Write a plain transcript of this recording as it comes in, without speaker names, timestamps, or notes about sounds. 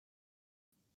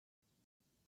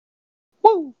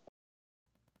Woo!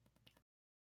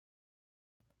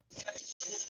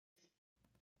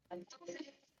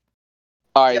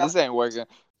 All right, this ain't working.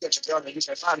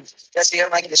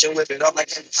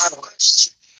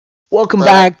 Welcome Bro,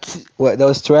 back. What, that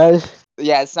was trash?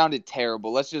 yeah, it sounded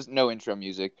terrible. Let's just no intro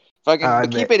music. Fucking, I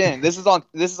but keep bet. it in. This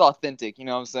is authentic. You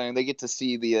know what I'm saying? They get to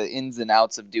see the ins and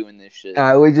outs of doing this shit.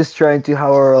 We're just trying to have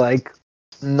our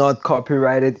not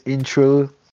copyrighted intro.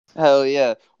 Hell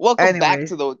yeah! Welcome back Anyways,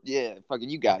 to the Fucking,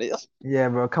 you got it. yeah,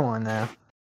 bro, come on now.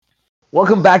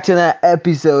 Welcome back to that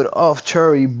episode of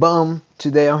Cherry Bum.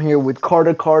 Today I'm here with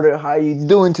Carter. Carter, how you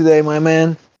doing today, my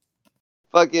man?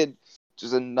 Fucking,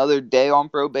 just another day on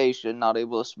probation, not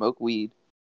able to smoke weed.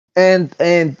 And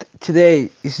today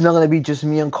it's not gonna be just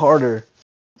me and Carter.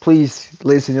 Please,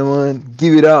 ladies and gentlemen,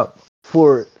 give it up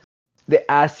for the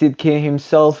acid king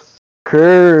himself,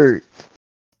 Kurt.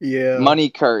 Yeah. Money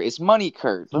Kurt. It's Money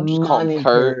Kurt. Don't just call him Money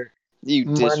Kurt. Kurt. You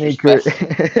Money Kurt.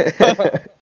 disrespect.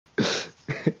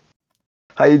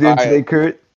 How you doing All right. today,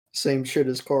 Kurt? Same shit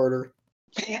as Carter.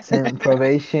 And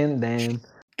probation, damn.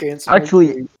 Can't smoke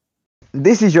Actually, weed.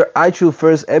 this is your actual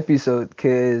first episode,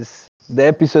 because the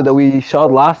episode that we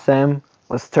shot last time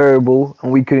was terrible,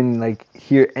 and we couldn't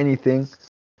hear anything.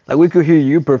 Like, we could hear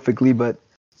you perfectly, but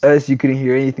us, you couldn't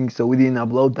hear anything, so we didn't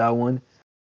upload that one.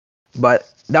 But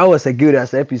that was a good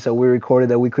ass episode we recorded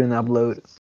that we couldn't upload.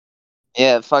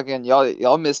 Yeah, fucking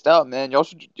y'all missed out, man. Y'all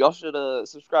should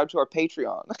subscribe to our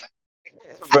Patreon.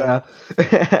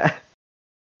 Bruh.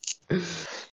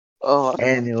 Oh,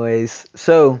 Anyways,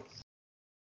 so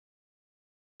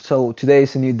today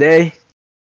is a new day.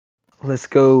 Let's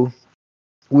go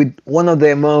with one of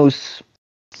the most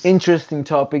interesting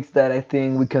topics that I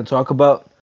think we can talk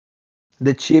about.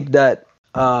 The chip that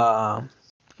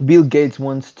Bill Gates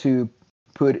wants to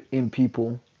put in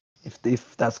people,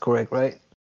 if that's correct, right?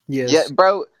 Yes. yeah,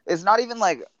 bro. It's not even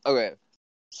like okay.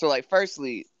 So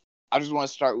firstly, I just want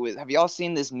to start with: have y'all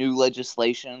seen this new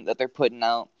legislation that they're putting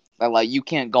out that you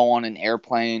can't go on an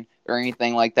airplane or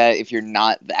anything like that if you're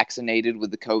not vaccinated with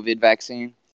the COVID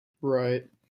vaccine? Right.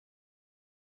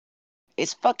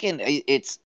 It's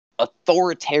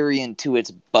authoritarian to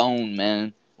its bone,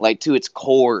 man. To its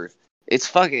core. It's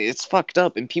fucked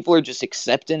up, and people are just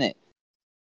accepting it.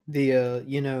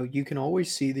 You can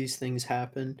always see these things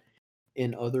happen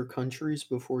in other countries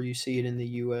before you see it in the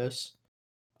US.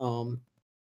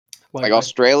 Like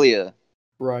Australia.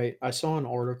 Right. I saw an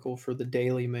article for the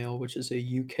Daily Mail, which is a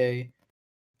UK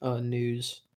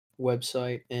news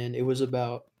website, and it was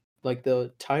about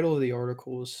the title of the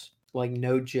article was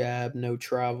no jab, no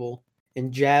travel.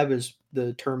 And jab is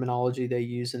the terminology they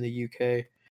use in the UK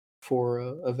for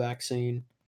a vaccine.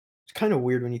 It's kind of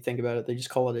weird when you think about it. They just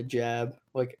call it a jab.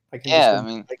 I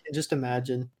can just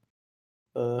imagine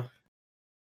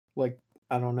like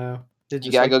I don't know. It You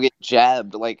just gotta go get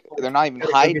jabbed. They're not even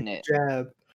gotta go hiding get it. the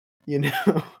jab, you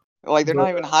know. They're not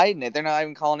even hiding it. They're not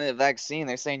even calling it a vaccine.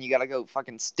 They're saying you gotta go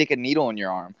fucking stick a needle in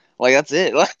your arm. That's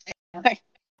it.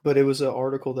 But it was an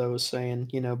article that was saying,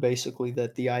 basically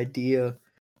that the idea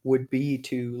would be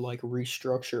to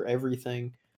restructure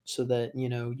everything so that,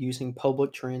 using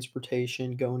public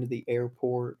transportation, going to the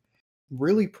airport,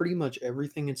 really pretty much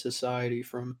everything in society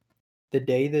from the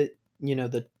day that,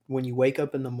 that when you wake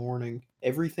up in the morning,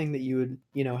 everything that you would,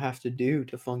 have to do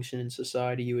to function in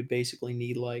society, you would basically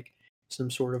need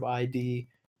some sort of ID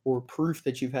or proof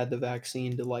that you've had the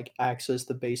vaccine to access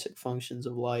the basic functions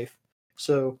of life.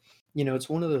 So, it's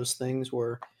one of those things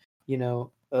where,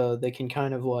 they can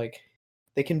kind of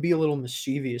they can be a little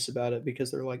mischievous about it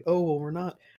because they're like, oh, well, we're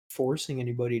not forcing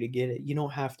anybody to get it. You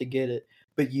don't have to get it,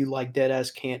 but you dead ass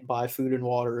can't buy food and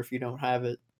water if you don't have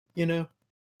it,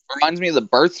 Reminds me of the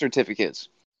birth certificates.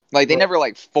 They Right.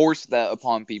 never forced that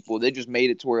upon people. They just made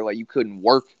it to where you couldn't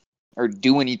work or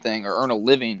do anything or earn a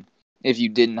living if you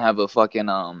didn't have a fucking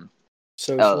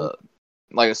Social.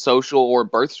 a social or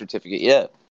birth certificate. Yeah.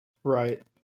 Right.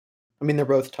 I mean, they're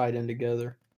both tied in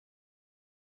together.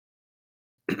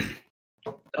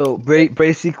 So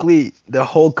basically, the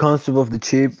whole concept of the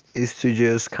chip is to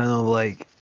just kind of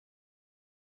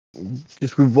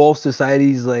just revolve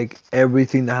societies,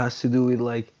 everything that has to do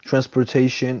with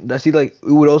transportation. That's it. It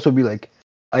would also be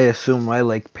I assume,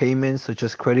 right, payments such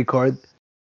as credit card,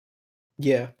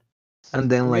 Yeah. and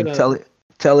then I'm gonna-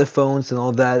 telephones and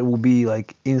all that will be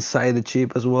inside the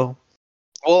chip as well.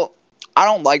 Well, I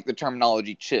don't like the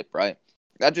terminology chip, right?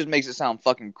 That just makes it sound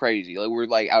fucking crazy. We're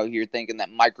out here thinking that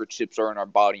microchips are in our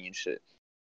body and shit.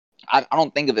 I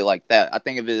don't think of it like that. I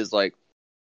think of it as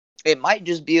it might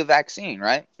just be a vaccine,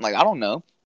 right? I don't know.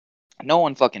 No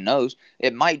one fucking knows.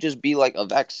 It might just be a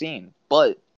vaccine,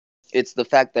 but it's the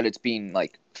fact that it's being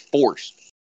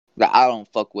forced that I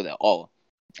don't fuck with at all.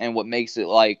 And what makes it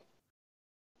like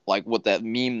what that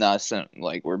meme that I sent,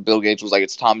 like where Bill Gates was like,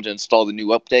 "It's time to install the new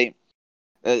update."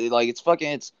 Like it's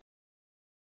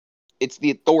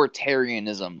the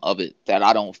authoritarianism of it that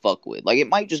I don't fuck with. Like it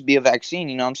might just be a vaccine,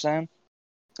 you know what I'm saying?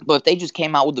 But if they just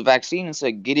came out with the vaccine and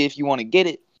said, "Get it if you want to get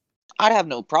it," I'd have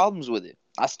no problems with it.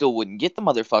 I still wouldn't get the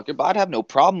motherfucker, but I'd have no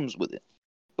problems with it.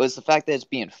 But it's the fact that it's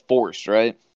being forced,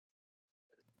 right?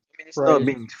 I mean, it's not Right.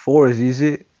 being forced, is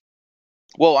it?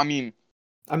 Well, I mean,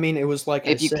 I mean, it was like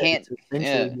I if you said, can't, it's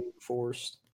essentially yeah, being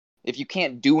forced. if you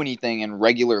can't do anything in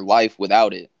regular life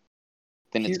without it,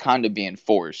 then it's Here, kind of being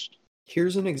forced.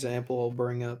 here's an example I'll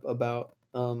bring up about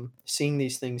seeing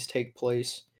these things take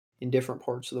place in different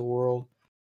parts of the world.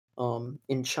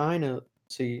 In China,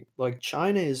 see, like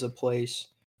China is a place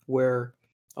where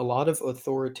a lot of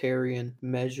authoritarian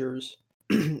measures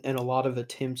and a lot of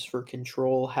attempts for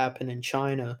control happen in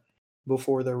China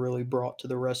before they're really brought to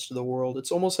the rest of the world.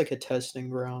 It's almost like a testing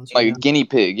grounds, you Like a know. guinea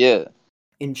pig, yeah.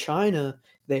 In China,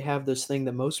 they have this thing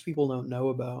that most people don't know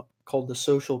about called the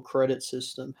social credit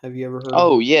system. Have you ever heard of the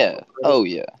Oh social yeah, credit? oh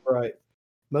yeah. Right.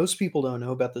 Most people don't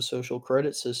know about the social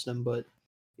credit system, but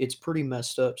it's pretty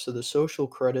messed up. So the social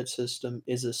credit system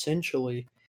is essentially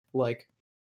like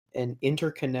an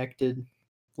interconnected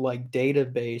like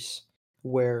database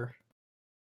where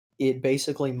it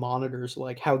basically monitors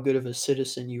like how good of a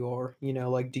citizen you are. You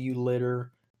know, like do you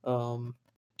litter, do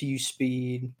you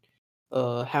speed,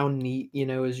 how neat,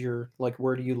 is your like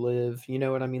where do you live? You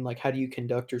know what I mean? Like how do you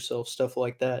conduct yourself, stuff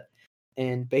like that.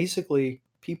 And basically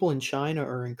people in China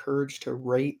are encouraged to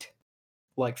rate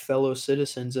like fellow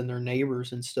citizens and their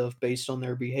neighbors and stuff based on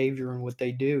their behavior and what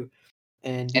they do.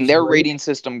 And And these their rate rating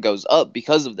system goes up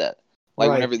because of that. Like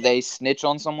right, whenever they snitch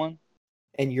on someone.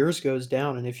 and yours goes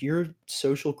down. And if your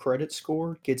social credit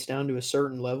score gets down to a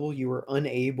certain level, you are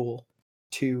unable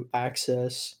to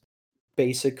access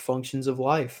basic functions of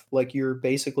life. Like you're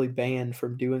basically banned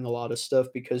from doing a lot of stuff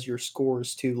because your score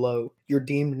is too low. You're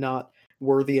deemed not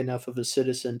worthy enough of a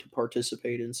citizen to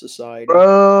participate in society.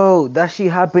 Bro, that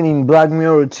shit happened in Black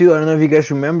Mirror too. I don't know if you guys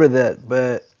remember that,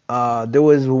 but there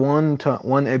was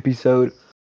one episode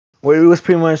where it was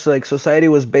pretty much like society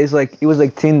was based like it was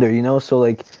like Tinder, you know. So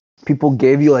like people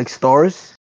gave you like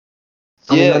stars.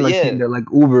 I mean, Yeah, not like yeah. Tinder, like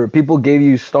Uber. People gave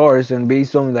you stars, and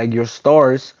based on like your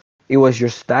stars, it was your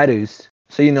status.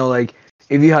 So you know, like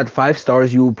if you had 5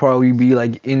 stars, you would probably be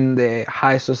like in the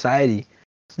high society.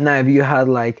 Now, if you had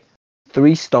like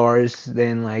 3 stars,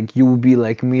 then like you would be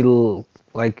like middle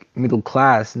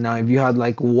class. Now, if you had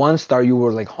like 1 star, you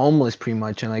were like homeless pretty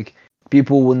much, and like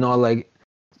people would not like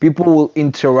people will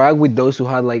interact with those who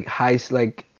had like high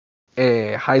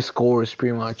scores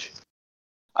pretty much.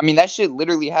 I mean, that shit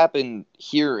literally happened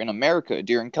here in America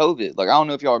during COVID. Like, I don't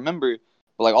know if y'all remember,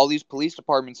 but like all these police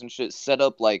departments and shit set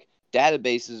up like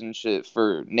databases and shit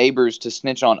for neighbors to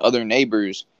snitch on other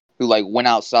neighbors who like went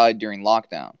outside during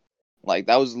lockdown. Like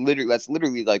that's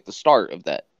literally like the start of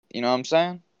that. You know what I'm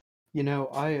saying? You know,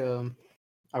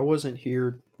 I wasn't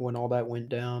here when all that went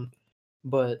down,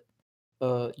 but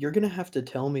you're gonna have to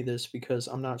tell me this because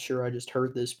I'm not sure. I just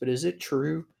heard this, but is it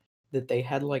true that they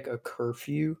had like a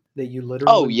curfew that you Oh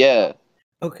literally? yeah.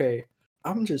 Okay,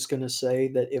 I'm just gonna say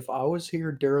that if I was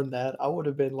here during that, I would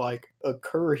have been like a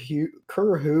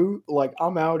curfew, like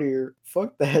I'm out here.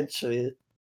 Fuck that shit.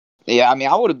 Yeah, I mean,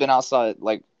 I would have been outside.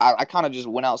 Like, I kind of just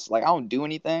went out. Like, I don't do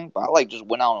anything, but I like just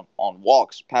went out on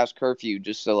walks past curfew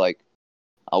just so like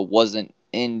I wasn't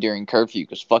in during curfew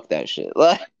because fuck that shit.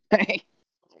 Like,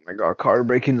 Oh my god, Carter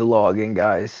breaking the law again,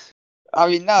 guys. I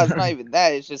mean, no, it's not even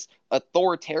that. It's just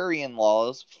authoritarian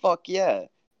laws. Fuck yeah.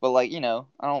 But like, I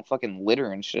don't fucking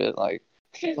litter and shit. Like,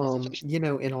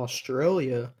 In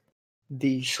Australia,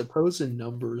 the supposed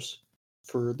numbers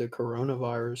for the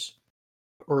coronavirus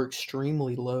are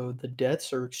extremely low. The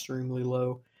deaths are extremely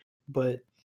low, but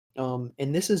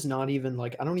and this is not even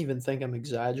like I don't even think I'm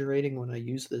exaggerating when I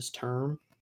use this term,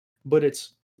 but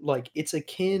it's like it's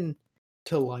akin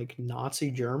to like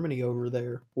Nazi Germany over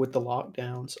there with the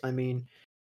lockdowns. I mean,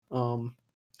 um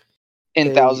ten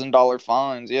they thousand dollar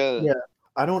fines. Yeah. yeah,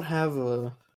 I don't have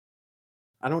a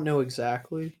I don't know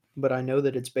exactly, but I know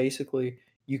that it's basically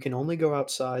you can only go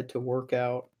outside to work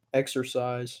out,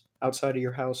 exercise outside of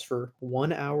your house for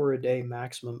 1 hour a day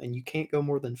maximum, and you can't go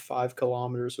more than 5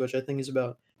 kilometers, which I think is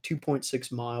about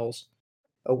 2.6 miles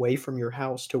away from your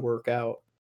house to work out.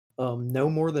 No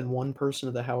more than one person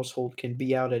of the household can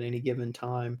be out at any given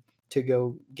time to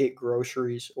go get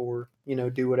groceries or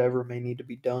do whatever may need to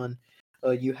be done.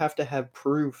 You have to have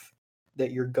proof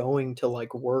that you're going to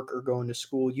like work or going to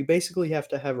school. You basically have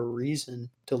to have a reason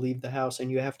to leave the house,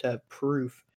 and you have to have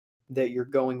proof that you're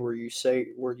going where you say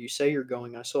you're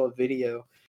going. I saw a video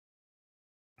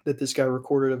that this guy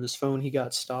recorded of his phone. He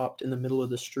got stopped in the middle of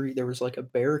the street. There was like a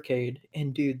barricade,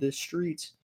 and dude, the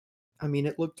streets, I mean,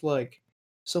 it looked like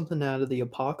something out of the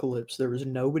apocalypse. There was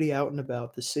nobody out and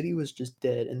about. The city was just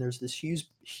dead, and there's this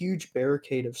huge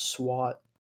barricade of SWAT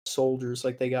soldiers.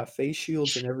 Like they got face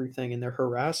shields and everything, and they're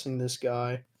harassing this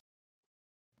guy.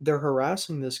 They're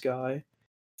harassing this guy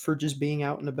for just being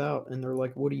out and about, and they're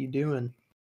like, "What are you doing?"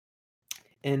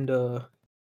 And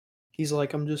he's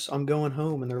like, I'm going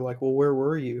home." And they're like, "Well, where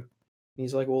were you?" And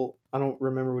he's like, "Well, I don't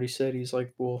remember what he said." He's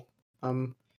like, "Well,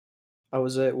 I'm I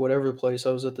was at whatever place.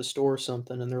 I was at the store or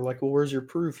something." And they're like, "Well, where's your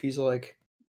proof?" He's like,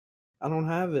 "I don't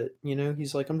have it."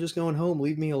 He's like, "I'm just going home.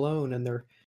 Leave me alone." And they're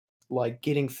like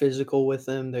getting physical with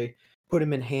him. They put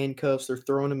him in handcuffs. They're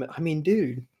throwing him. I mean,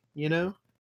 dude, like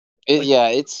Yeah,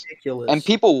 it's and ridiculous.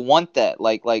 people want that.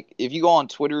 Like if you go on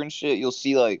Twitter and shit, you'll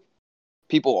see like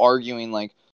people arguing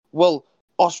like, well,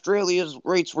 Australia's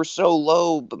rates were so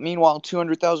low, but meanwhile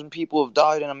 200,000 people have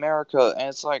died in America, and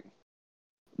it's like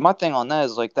my thing on that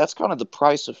is like that's kind of the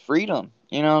price of freedom.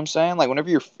 You know what I'm saying? Like whenever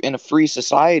you're in a free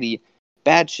society,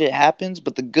 bad shit happens,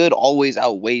 but the good always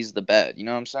outweighs the bad. You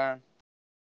know what I'm saying?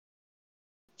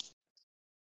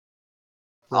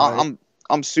 Right.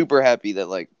 I'm super happy that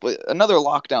like, but another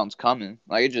lockdown's coming.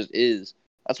 Like it just is.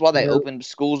 That's why they You know, opened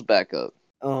schools back up.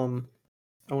 um,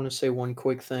 I want to say one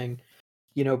quick thing.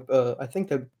 I think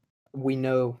that we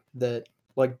know that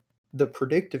like the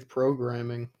predictive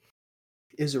programming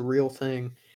is a real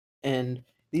thing, and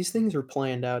these things are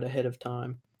planned out ahead of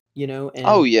time. Oh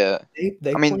And yeah.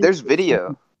 they I mean, planted there's the seed.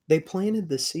 video. They planted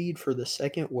the seed for the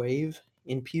second wave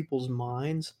in people's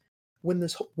minds when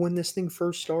this thing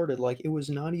first started. Like it was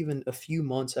not even a few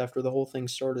months after the whole thing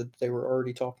started, they were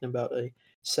already talking about a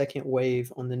second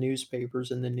wave on the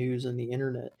newspapers and the news and the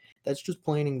internet. That's just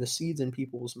planting the seeds in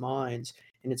people's minds,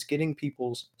 and it's getting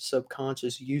people's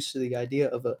subconscious used to the idea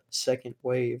of a second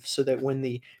wave, so that when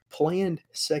the planned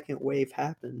second wave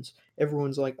happens,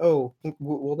 everyone's like, "Oh,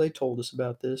 well, they told us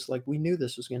about this. Like, we knew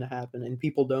this was going to happen." And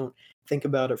people don't think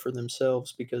about it for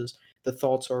themselves because the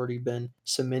thought's already been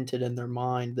cemented in their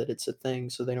mind that it's a thing,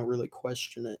 so they don't really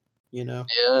question it, you know?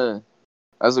 Yeah.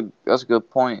 That's a good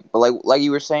point. But like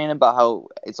you were saying about how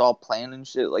it's all planned and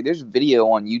shit, like there's video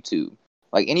on YouTube.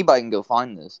 Like anybody can go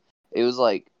find this. It was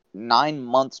like 9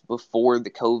 months before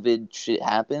the COVID shit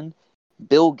happened.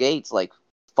 Bill Gates like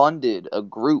funded a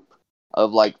group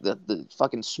of like the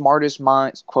fucking smartest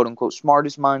minds, quote unquote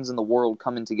smartest minds in the world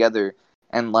coming together,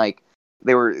 and like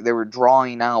they were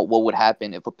drawing out what would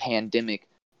happen if a pandemic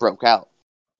broke out.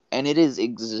 And it is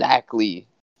exactly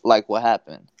like what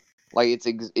happened. Like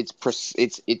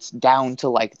it's down to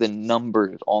like the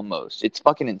numbers almost. It's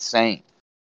fucking insane.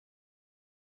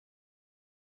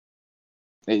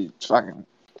 It's fucking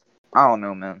I don't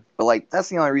know, man. But like that's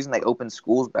the only reason they opened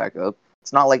schools back up.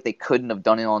 It's not like they couldn't have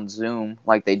done it on Zoom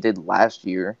like they did last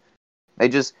year.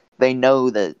 They know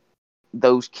that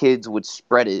those kids would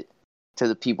spread it to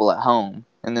the people at home,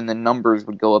 and then the numbers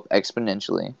would go up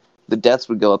exponentially. The deaths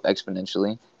would go up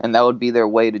exponentially, and that would be their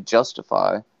way to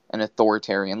justify an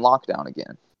authoritarian lockdown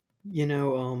again. You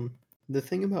know, the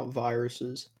thing about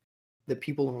viruses that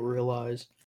people don't realize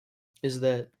is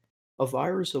that a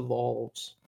virus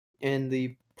evolves, and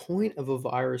the point of a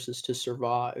virus is to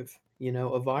survive.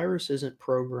 A virus isn't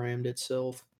programmed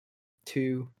itself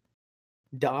to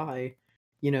die.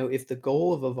 If the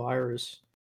goal of a virus,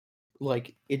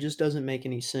 like, it just doesn't make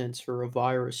any sense for a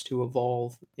virus to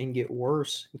evolve and get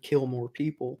worse and kill more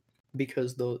people,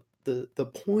 because the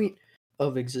point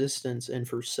of existence and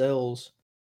for cells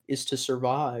is to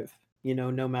survive,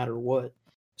 no matter what.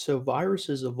 So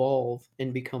viruses evolve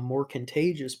and become more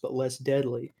contagious but less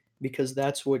deadly, because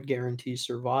that's what guarantees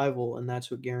survival, and that's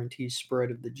what guarantees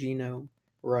spread of the genome,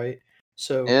 right?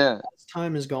 So Yeah, as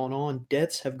time has gone on,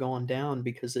 deaths have gone down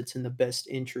because it's in the best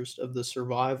interest of the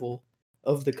survival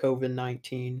of the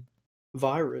COVID-19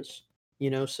 virus.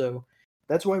 So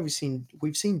that's why we've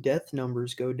seen death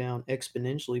numbers go down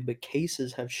exponentially, but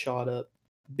cases have shot up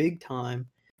big time,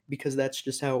 because that's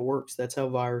just how it works. That's how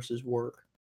viruses work.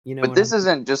 but And this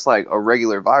isn't just like a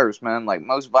regular virus, man. Like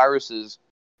most viruses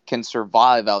can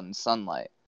survive out in sunlight,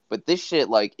 but this shit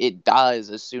like it dies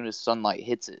as soon as sunlight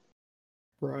hits it.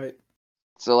 right.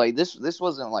 So like this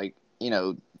wasn't like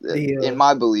The in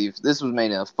my belief this was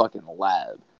made in a fucking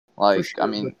lab. For Like I sure, but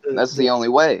mean the that's the the only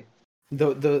way.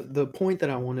 the point that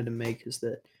I wanted to make is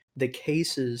that the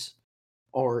cases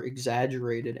are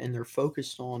exaggerated, and they're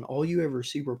focused on, all you ever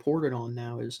see reported on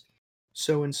now is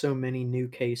so and so many new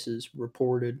cases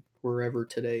reported wherever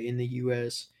today in the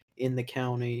US, in the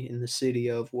county, in the city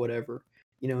of whatever.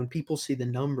 And people see the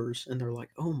numbers and they're like,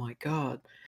 "Oh my god,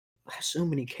 so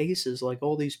many cases, like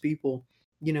all these people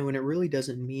and it really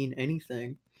doesn't mean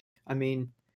anything. I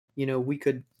mean, we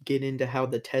could get into how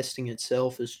the testing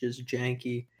itself is just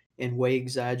janky and way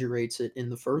exaggerates it in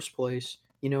the first place.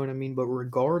 You know what I mean? But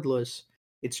regardless,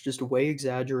 it's just way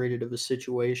exaggerated of a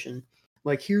situation.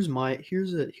 Like here's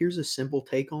a simple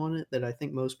take on it that I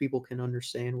think most people can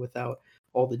understand without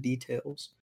all the details.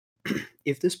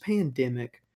 If this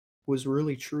pandemic was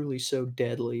really truly so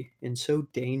deadly and so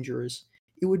dangerous,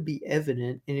 it would be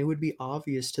evident and it would be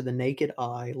obvious to the naked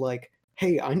eye, like,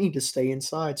 hey, I need to stay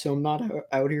inside so I'm not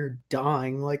out here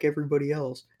dying like everybody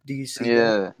else. Do you see that?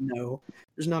 Yeah. No.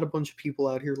 There's not a bunch of people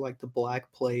out here like the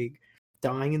Black Plague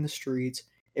dying in the streets.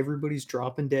 Everybody's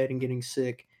dropping dead and getting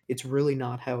sick. It's really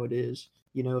not how it is.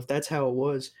 If that's how it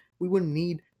was, we wouldn't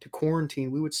need to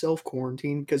quarantine. We would self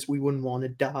quarantine because we wouldn't want to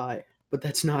die. But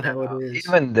that's not how it is.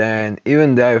 Even then,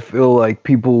 I feel like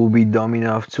people will be dumb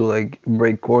enough to like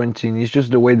break quarantine. It's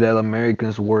just the way that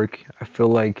Americans work. I feel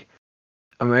like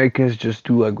Americans just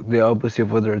do like the opposite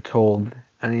of what they're told,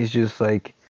 and it's just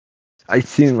like I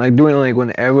seen like doing like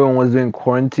when everyone was doing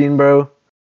quarantine, bro.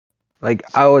 Like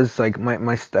I was like my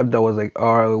stepdad was like,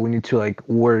 all right, we need to like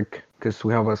work because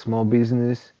we have a small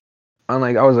business, and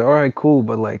like I was like, all right, cool,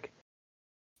 but like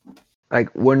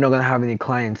we're not gonna have any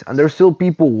clients, and there's still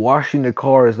people washing the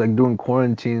cars like doing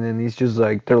quarantine, and it's just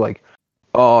like they're like,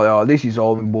 oh, yeah, this is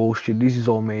all bullshit, this is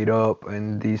all made up,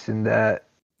 and this and that.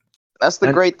 That's the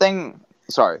And great thing.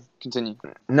 Sorry, continue.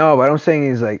 no, but I'm saying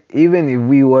is like even if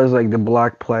we was like the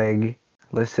Black Plague,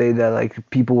 let's say that like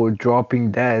people were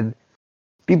dropping dead,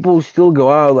 people still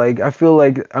go out. Like I feel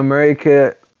like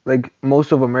America, like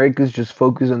most of Americans just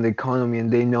focus on the economy,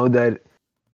 and they know that.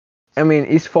 I mean,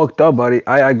 it's fucked up, but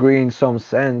I agree in some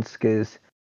sense because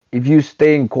if you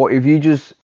stay if you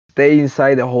just stay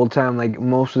inside the whole time, like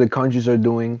most of the countries are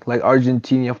doing, like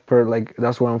Argentina, per like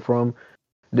that's where I'm from,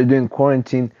 they're doing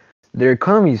quarantine. Their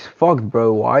economy is fucked,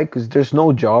 bro. Why? Because there's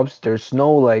no jobs. There's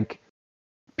no like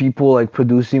people like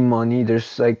producing money.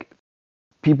 There's like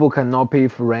people cannot pay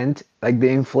for rent. Like the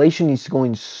inflation is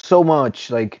going so much.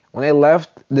 Like when I left,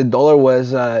 the dollar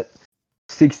was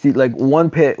 60. Like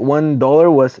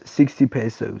 $1 was 60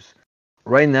 pesos.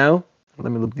 Right now,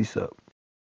 let me look this up.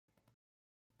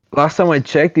 Last time I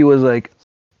checked, it was like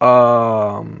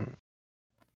um.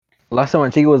 Last time I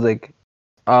checked, it was like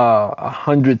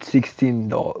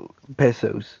 116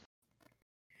 pesos.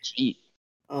 Gee.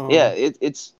 Yeah, Um,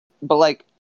 it's but like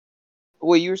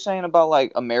what you were saying about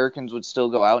like Americans would still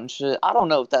go out and shit. I don't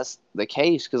know if that's the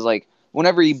case because like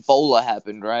whenever Ebola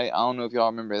happened, right? I don't know if y'all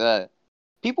remember that.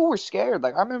 People were scared.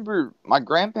 Like I remember my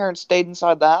grandparents stayed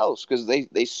inside the house because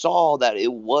they saw that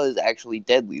it was actually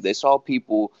deadly. They saw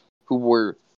people who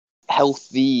were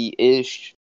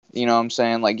healthy-ish. You know what I'm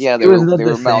saying? Like yeah, It was not they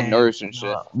the were same, malnourished and shit.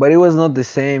 no, but it was not the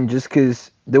same just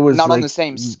because there was Not on like the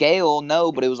same scale,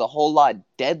 no, but it was a whole lot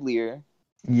deadlier.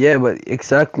 yeah, but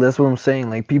exactly that's what I'm saying.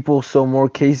 Like people saw more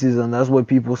cases, and that's why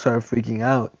people started freaking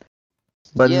out.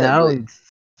 But Yeah, now but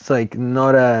it's like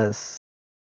not as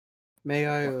may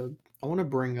I want to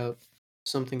bring up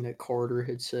something that Carter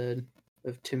had said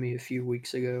to me a few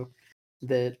weeks ago,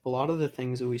 that a lot of the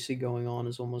things that we see going on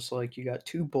is almost like you got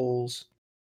two bulls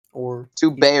or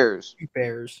two bears. two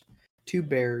bears, two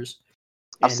bears,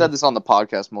 I've and said this on the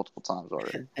podcast multiple times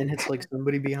already. it's like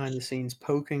somebody behind the scenes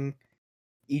poking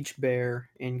each bear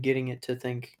and getting it to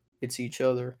think it's each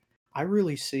other. I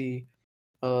really see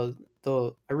uh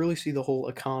I really see the whole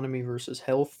economy versus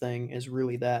health thing as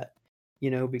really that,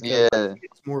 because Yeah,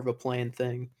 it's more of a planned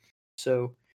thing.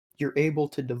 So you're able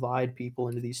to divide people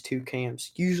into these two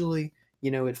camps. Usually,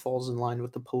 it falls in line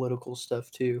with the political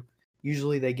stuff too.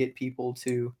 Usually they get people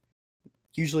to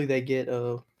usually they get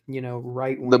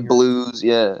right the wingers blues.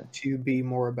 Yeah, to be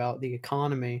more about the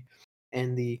economy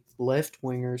and the left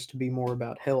wingers to be more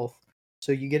about health.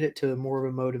 So you get it to more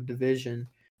of a mode of division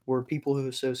where people who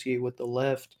associate with the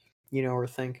left, are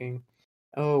thinking,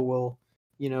 oh, well,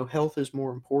 health is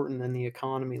more important than the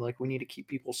economy. Like, we need to keep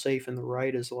people safe. And the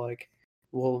right is like,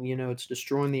 well, it's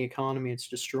destroying the economy, it's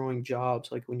destroying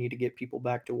jobs. Like, we need to get people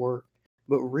back to work.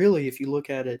 But really, if you look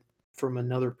at it from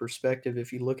another perspective,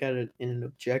 if you look at it in an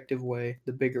objective way,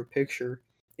 the bigger picture,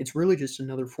 it's really just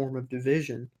another form of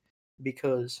division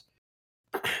because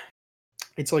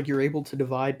it's like you're able to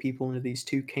divide people into these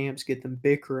two camps, get them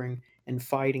bickering and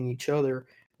fighting each other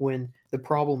when the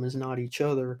problem is not each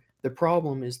other. The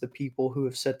problem is the people who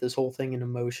have set this whole thing into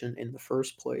motion in the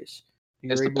first place.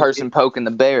 it's You're the able to person get poking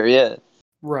the bear. Yeah,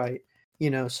 right.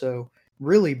 So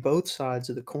really both sides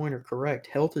of the coin are correct.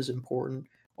 Health is important.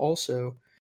 Also,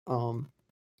 um,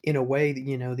 in a way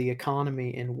that, the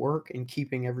economy and work and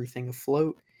keeping everything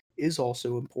afloat is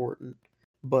also important.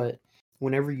 But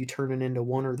whenever you turn it into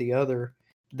one or the other,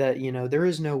 that, there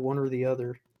is no one or the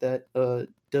other. That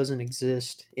doesn't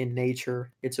exist in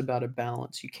nature. It's about a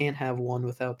balance. You can't have one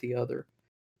without the other,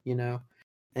 you know?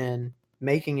 And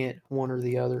making it one or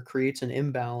the other creates an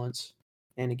imbalance,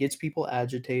 and it gets people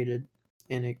agitated,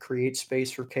 and it creates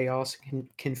space for chaos,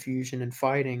 confusion, and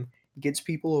fighting. It gets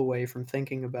people away from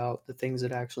thinking about the things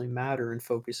that actually matter and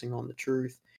focusing on the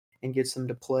truth, and gets them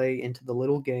to play into the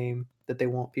little game that they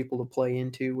want people to play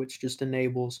into, which just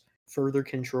enables further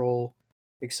control,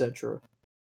 etc.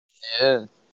 Yeah,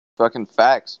 fucking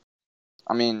facts.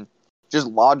 I mean, just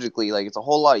logically, like, it's a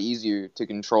whole lot easier to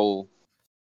control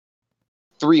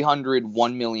 300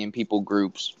 1 million people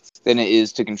groups than it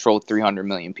is to control 300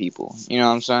 million people. You know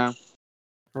what I'm saying?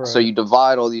 So Right. you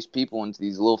divide all these people into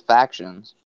these little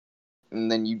factions,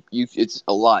 and then you it's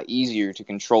a lot easier to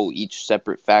control each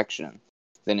separate faction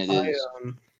than it I is.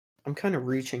 I'm kind of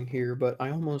reaching here, but I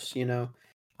almost,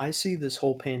 I see this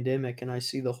whole pandemic and I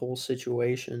see the whole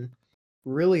situation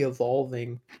really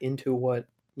evolving into what,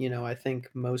 I think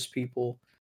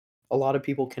a lot of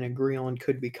people can agree on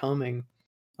could be coming,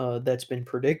 that's been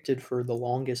predicted for the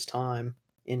longest time,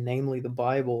 and namely the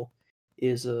Bible,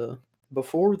 is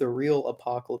before the real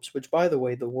apocalypse, which, by the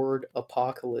way, the word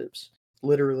apocalypse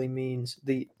literally means,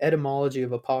 the etymology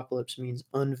of apocalypse means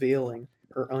unveiling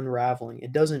or unraveling.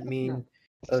 It doesn't mean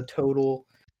a total,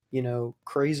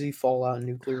 crazy fallout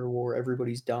nuclear war,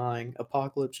 everybody's dying.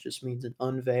 Apocalypse just means an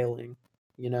unveiling,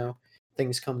 you know,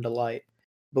 things come to light.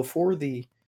 Before the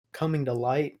coming to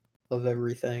light of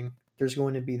everything, there's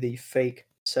going to be the fake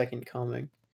second coming,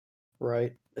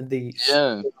 right? The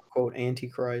Yeah. quote unquote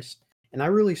antichrist. And I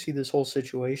really see this whole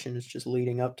situation as just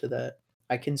leading up to that.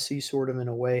 I can see sort of in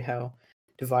a way how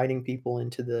dividing people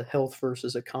into the health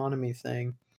versus economy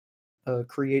thing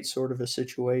creates sort of a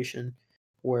situation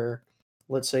where,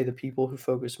 let's say, the people who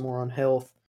focus more on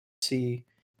health see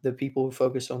the people who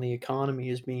focus on the economy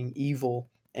as being evil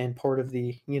and part of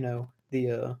the,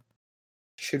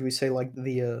 should we say, like,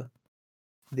 the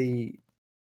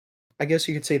I guess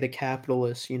you could say the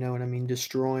capitalists, you know what I mean,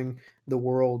 destroying the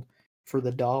world for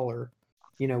the dollar,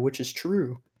 which is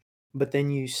true. But then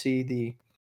you see the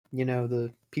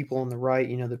people on the right,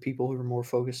 the people who are more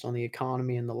focused on the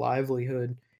economy and the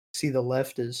livelihood, see the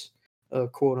left as,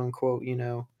 quote unquote,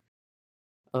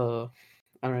 uh,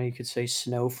 I don't know, you could say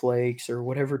snowflakes or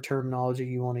whatever terminology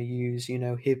you want to use,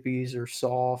 hippies or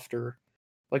soft or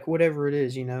like whatever it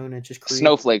is, and it just creates,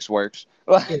 Snowflakes works.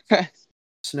 yes,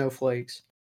 snowflakes,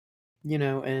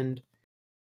 and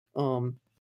um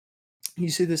you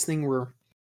see this thing where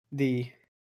the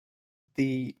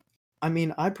the I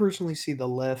mean, I personally see the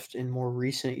left in more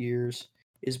recent years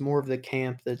is more of the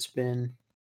camp that's been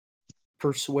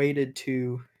persuaded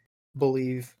to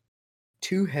believe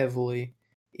too heavily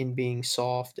in being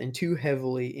soft and too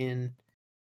heavily in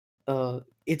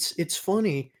it's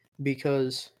funny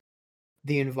because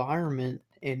the environment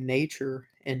and nature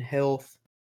and health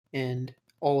and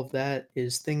all of that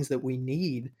is things that we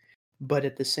need, but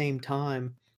at the same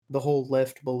time, the whole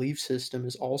left belief system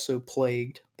is also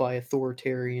plagued by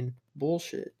authoritarian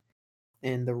bullshit.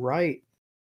 And the right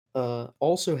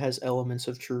also has elements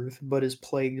of truth, but is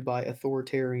plagued by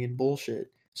authoritarian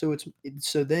bullshit.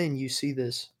 So then you see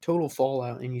this total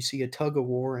fallout, and you see a tug of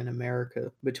war in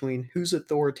America between whose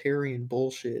authoritarian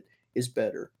bullshit is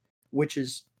better, which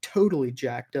is totally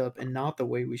jacked up and not the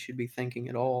way we should be thinking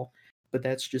at all. But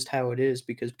that's just how it is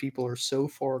because people are so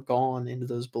far gone into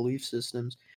those belief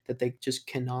systems that they just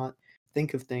cannot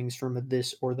think of things from a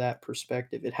this or that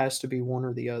perspective. It has to be one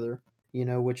or the other,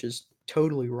 which is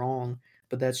totally wrong,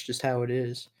 but that's just how it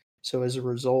is. So as a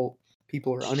result,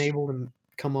 people are unable to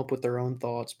come up with their own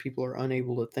thoughts. People are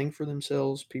unable to think for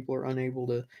themselves. People are unable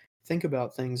to think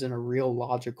about things in a real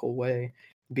logical way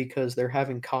because they're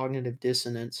having cognitive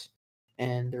dissonance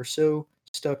and they're so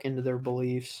stuck into their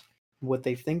beliefs, what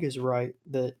they think is right,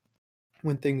 that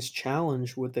when things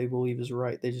challenge what they believe is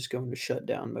right, they just go into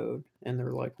shutdown mode and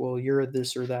they're like, well, you're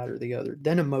this or that or the other.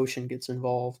 Then emotion gets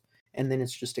involved and then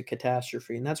it's just a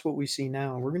catastrophe. And that's what we see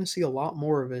now. And we're going to see a lot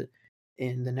more of it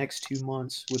in the next 2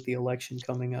 months with the election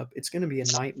coming up. It's going to be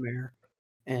a nightmare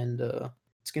and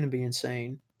it's going to be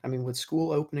insane. I mean, with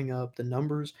school opening up, the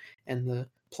numbers and the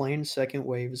planned second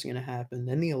wave is going to happen.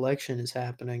 Then the election is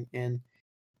happening and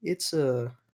it's,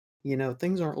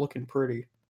 things aren't looking pretty.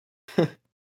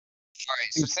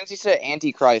 Alright, so since you said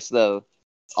Antichrist, though,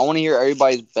 I want to hear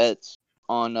everybody's bets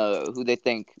on who they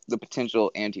think the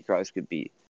potential Antichrist could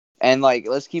be. And, like,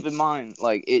 let's keep in mind,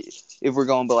 like, if we're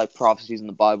going by, like, prophecies in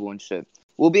the Bible and shit,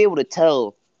 we'll be able to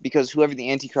tell because whoever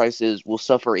the Antichrist is will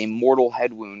suffer a mortal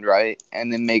head wound, right?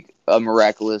 And then make a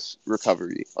miraculous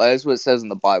recovery. Like, that's what it says in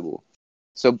the Bible.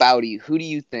 So, Bowdy, who do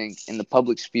you think in the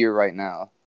public sphere right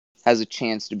now has a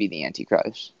chance to be the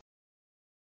Antichrist?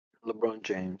 LeBron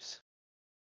James.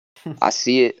 I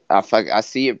see it. I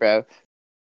see it, bro.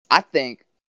 I think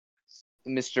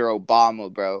Mr.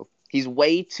 Obama, bro. He's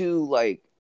way too like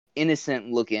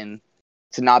innocent looking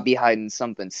to not be hiding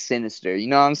something sinister. You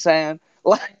know what I'm saying?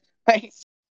 Like,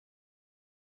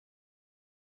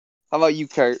 how about you,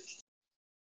 Kurt?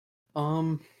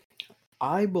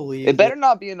 I believe It better that,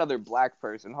 not be another black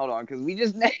person. Hold on, because we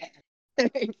just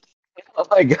Oh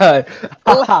my god.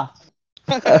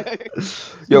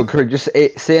 Yo, Kirk, just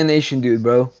say an Asian dude,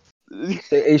 bro.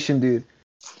 Say Asian dude.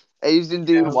 Asian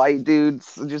dude, Yeah. white dude,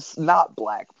 just not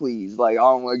black, please. Like, I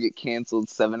don't want to get canceled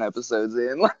 7 episodes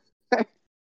in.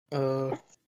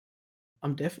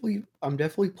 I'm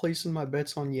definitely placing my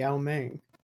bets on Yao Ming.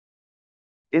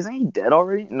 Isn't he dead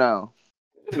already? No.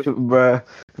 Bruh.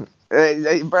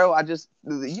 Bro,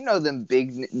 them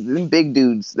big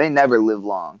dudes, they never live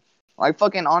long. Like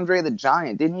fucking Andre the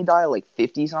Giant, didn't he die at like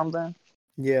 50 something?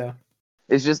 Yeah.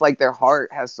 It's just like their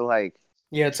heart has to like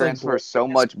Yeah, it's like transfer blood so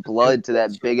much blood to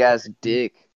that big ass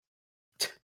dick.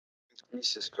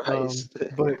 Jesus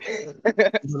but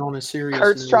on a serious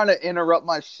Kurt's note, trying to interrupt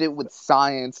my shit with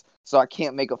science so I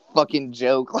can't make a fucking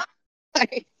joke.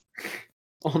 It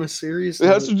on a serious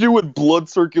has note, to do with blood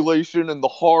circulation and the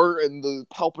heart and the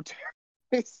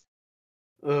palpitations.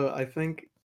 I think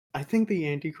the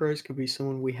Antichrist could be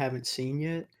someone we haven't seen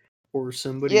yet, or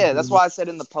somebody Yeah, who, that's why I said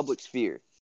in the public sphere.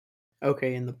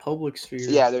 okay, in the public sphere.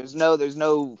 Yeah, there's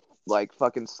no like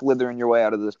fucking slithering your way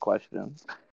out of this question.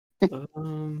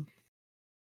 Um.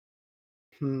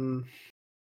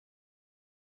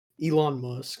 Elon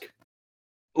Musk.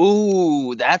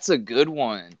 Ooh, that's a good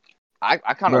one. I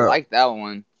kind of Bro. like that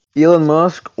one. Elon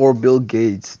Musk or Bill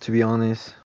Gates, to be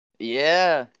honest.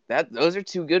 Yeah, those are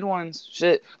two good ones.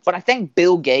 Shit, but I think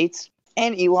Bill Gates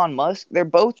and Elon Musk, they're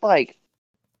both like,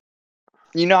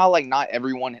 you know how like not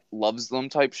everyone loves them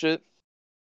type shit.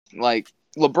 Like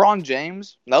LeBron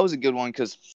James, that was a good one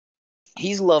because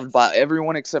he's loved by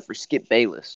everyone except for Skip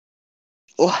Bayless.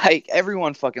 Like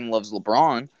everyone fucking loves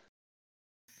LeBron.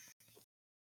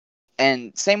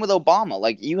 And same with Obama.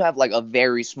 Like you have like a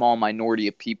very small minority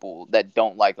of people that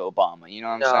don't like Obama. You know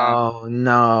what I'm saying?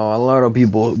 No. A lot of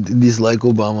people dislike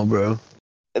Obama, bro.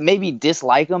 Maybe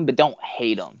dislike him, but don't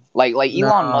hate him. Like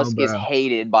Elon No, Musk is bro.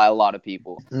 hated by a lot of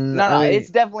people. I No, mean, it's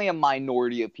definitely a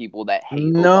minority of people that hate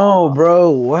no, Obama. bro.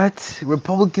 What?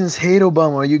 Republicans hate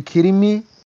Obama. Are you kidding me?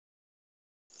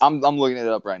 I'm looking it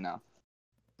up right now.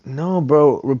 No,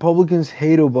 bro. Republicans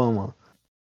hate Obama.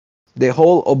 The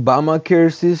whole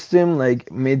Obamacare system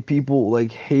like made people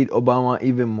like hate Obama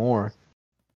even more.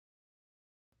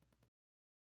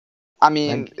 I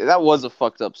mean, Like that was a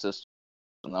fucked up system.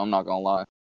 I'm not gonna lie.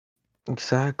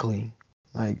 exactly.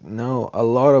 Like no, a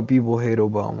lot of people hate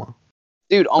Obama.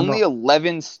 Dude, I'm only not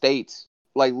 11 states,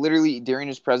 like literally during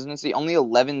his presidency, only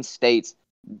 11 states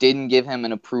didn't give him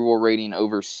an approval rating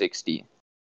over 60.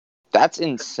 That's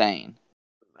insane.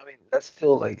 I mean, that's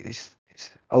still like it's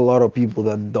a lot of people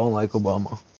that don't like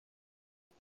Obama.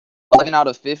 11 out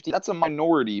of 50, that's a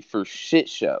minority for shit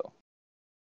show.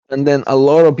 And then a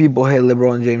lot of people hate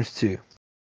LeBron James too.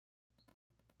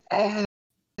 Not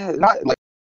like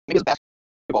maybe as a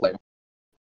basketball player,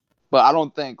 but I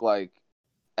don't think like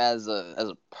as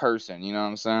a person. You know what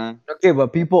I'm saying? Okay,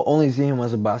 but people only see him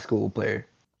as a basketball player.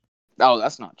 Oh,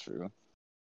 that's not true.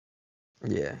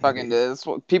 Yeah. Fucking this.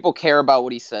 People care about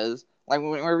what he says. Like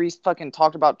whenever he fucking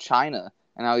talked about China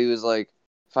and how he was like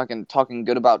fucking talking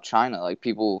good about China. Like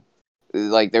people,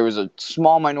 like there was a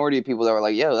small minority of people that were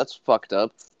like, "Yo, that's fucked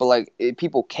up," but like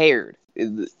people cared.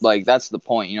 Like that's the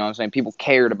point. You know what I'm saying? People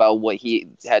cared about what he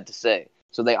had to say,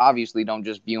 so they obviously don't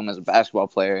just view him as a basketball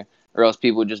player, or else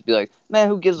people would just be like, "Man,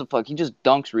 who gives a fuck? He just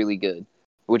dunks really good,"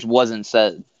 which wasn't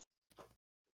said.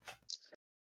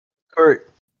 Kurt,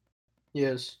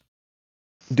 Yes,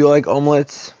 do you like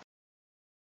omelets?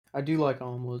 I do like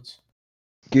omelets.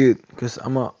 Good, cause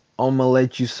I'ma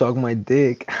let you suck my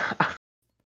dick.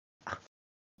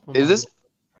 Oh Is my this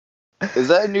is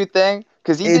that a new thing?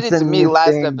 Because he did It's it a to me new last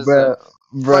thing, episode.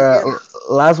 bruh.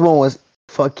 Last one was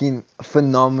fucking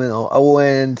phenomenal. I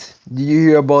went. Did you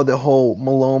hear about the whole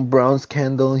Malone Brown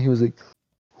scandal? And he was like,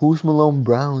 "Who's Malone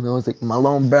Brown?" I was like,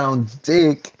 "Malone Brown's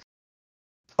dick."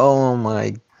 Oh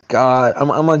my god! I'm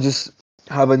gonna just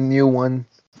have a new one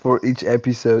for each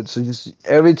episode. So just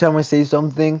every time I say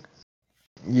something,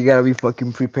 you gotta be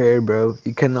fucking prepared, bro.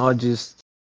 You cannot just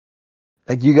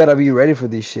like you gotta be ready for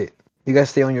this shit. You gotta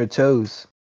stay on your toes.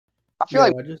 I feel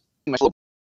Yo, like I just Michelle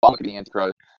Obama could be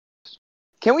Antichrist.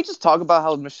 Can we just talk about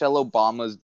how Michelle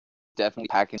Obama's definitely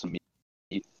packing some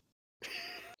meat?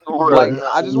 Like,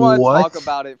 I just want to talk What?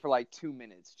 about it for like 2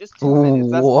 minutes. Just 2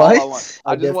 minutes. That's all I want. What?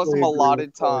 I just want some definitely agree allotted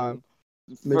with Carter. time.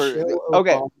 Michelle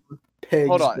Okay, Obama pegs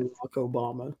hold on. Barack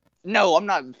Obama. No, I'm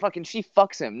not fucking. She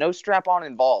fucks him. No strap on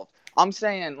involved. I'm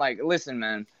saying, like, listen,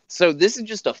 man. So this is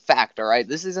just a fact, all right?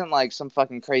 This isn't like some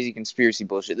fucking crazy conspiracy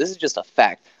bullshit. This is just a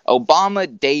fact.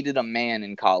 Obama dated a man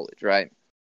in college, right?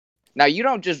 Now, you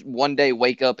don't just one day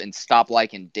wake up and stop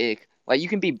liking dick. Like, you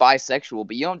can be bisexual,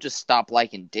 but you don't just stop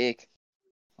liking dick.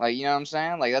 Like, you know what I'm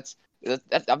saying? Like, that's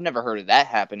I've never heard of that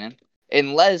happening.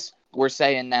 Unless we're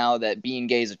saying now that being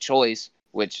gay is a choice,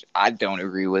 which I don't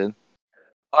agree with.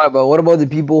 Alright, but what about the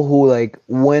people who like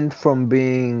went from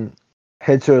being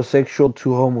heterosexual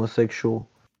to homosexual?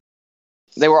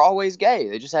 They were always gay.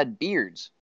 They just had beards.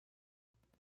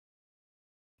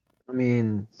 I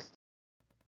mean,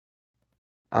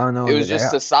 I don't know. It was Like,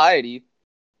 just society.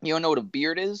 You don't know what a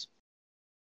beard is?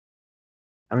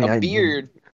 A beard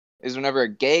is whenever a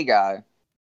gay guy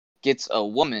gets a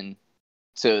woman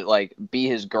to like be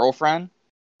his girlfriend,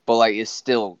 but like is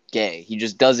still gay. He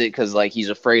just does it because like he's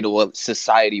afraid of what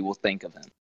society will think of him.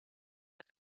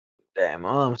 damn.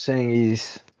 All I'm saying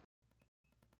is,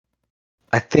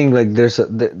 I think like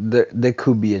there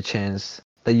could be a chance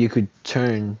that you could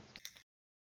turn.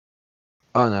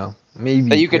 Oh no, maybe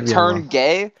That you could maybe I'm turn wrong.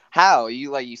 gay? How?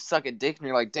 You suck a dick and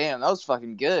you're like, damn, that was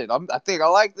fucking good. I think I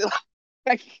like this.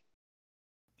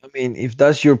 I mean, if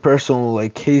that's your personal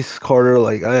like case, Carter,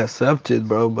 like I accept it,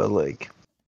 bro. But like,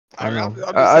 I don't I'm know.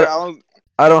 just saying, I don't.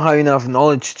 I don't have enough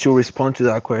knowledge to respond to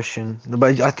that question.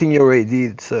 But I think you already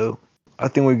did, so I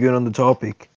think we're good on the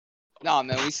topic. Nah,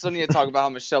 man, we still need to talk about how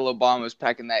Michelle Obama was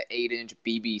packing that 8-inch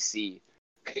BBC.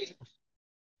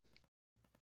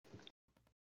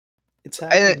 It's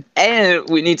happening. And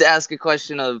we need to ask a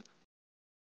question of,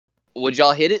 would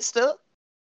y'all hit it still?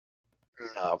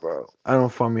 Nah, bro. I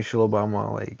don't find Michelle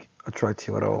Obama like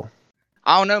attractive at all.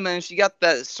 I don't know, man. She got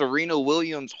that Serena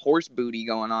Williams horse booty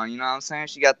going on. You know what I'm saying?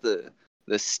 She got the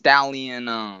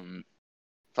stallion,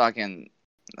 fucking,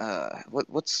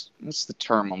 what's the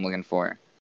term I'm looking for?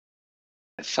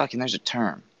 Fucking, there's a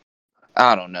term.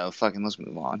 I don't know. Fucking, let's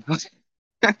move on.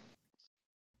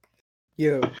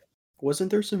 Yo,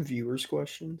 wasn't there some viewers'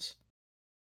 questions?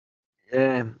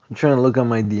 Yeah, I'm trying to look at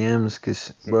my DMs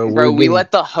because, bro, Bro, we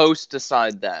let the host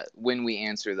decide that when we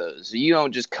answer those. You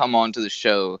don't just come onto the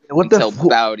show What and the tell fu-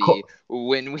 Bowdy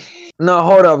when we. No,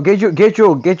 hold up. Get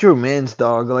your man's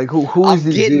dog. Like who is I'm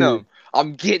this getting dude? them.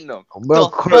 I'm getting them. Bro,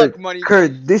 The fuck, money.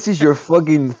 Kurt, this is your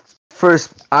fucking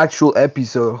first actual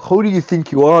episode. Who do you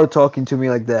think you are talking to me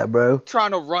like that, bro?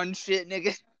 Trying to run shit,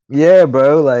 nigga. Yeah,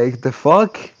 bro. Like the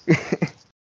fuck.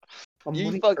 I'm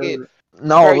You like, fucking.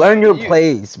 No, Bro, learn your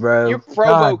place, bro. You're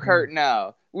Provo God. Kurt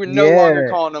now. We're no longer Yeah,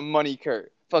 calling him Money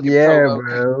Kurt. Fucking yeah, Provo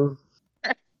Kurt.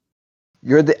 bro.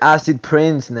 You're the acid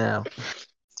prince now.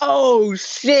 Oh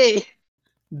shit!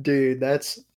 dude,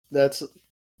 that's That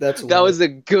low. was a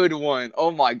good one. Oh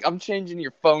my! I'm changing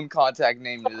your phone contact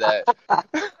name to that.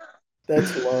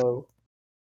 That's low.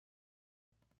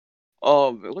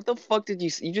 Oh, what the fuck did you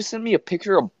just send me a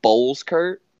picture of bowls,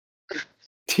 Kurt?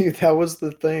 Dude, that was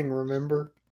the thing,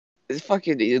 remember? It's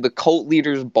fucking the cult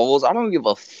leaders' bowls. I don't give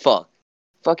a fuck.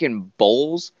 Fucking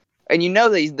bowls. And you know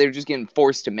they're just getting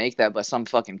forced to make that by some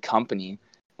fucking company.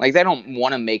 Like, they don't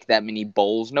want to make that many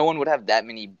bowls. No one would have that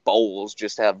many bowls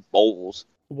just to have bowls.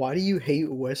 Why do you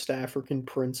hate West African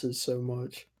princes so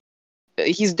much?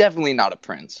 He's definitely not a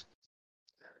prince.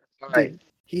 Dude,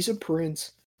 he's a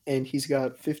prince, and he's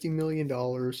got $50 million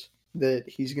that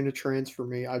he's going to transfer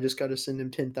me. I just got to send him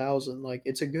 10,000. Like,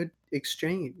 it's a good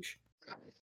exchange.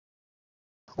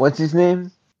 What's his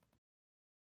name?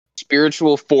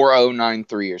 Spiritual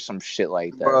 4093 or some shit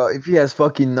like that. Bro, if he has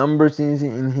fucking numbers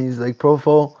in his like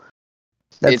profile,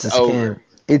 that's It's a scam. over.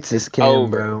 It's a scam, over.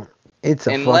 bro. It's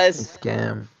a Unless- fucking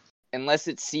scam. Unless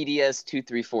it's CDS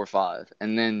 2345,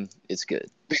 and then it's good.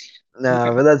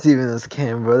 Nah, but that's even a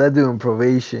scam, bro. They're doing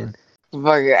probation.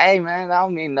 Fucker, hey man, that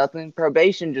don't mean nothing.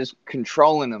 Probation just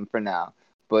controlling him for now.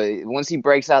 But once he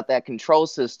breaks out that control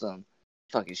system,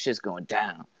 fucking shit's going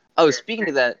down. Oh, speaking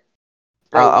of that,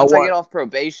 bro, once I get off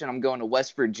probation, I'm going to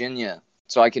West Virginia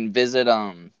so I can visit.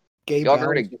 Gay Y'all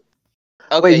heard of? Bowser.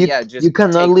 Okay, Wait, yeah, just you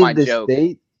cannot take my leave the joke.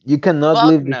 state. You cannot Fuck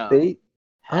leave the no. state.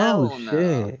 Hell Oh no.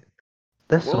 shit.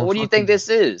 That's Well, some what do you fucking- think this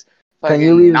is? Can Fucking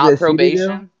you leave not the city, probation?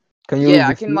 though? Can you leave Yeah,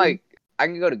 the I can city? I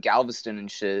can go to Galveston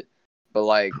and shit, but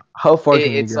like How far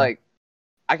can you it's go? like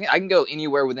I can go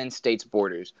anywhere within state's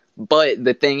borders. But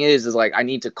the thing is like I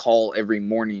need to call every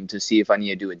morning to see if I need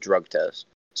to do a drug test.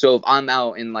 So if I'm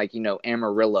out in like,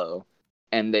 Amarillo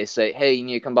and they say, hey, you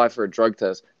need to come by for a drug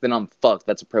test, then I'm fucked.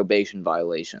 That's a probation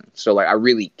violation. So, like, I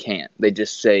really can't. They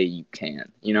just say you can.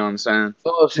 You know what I'm saying?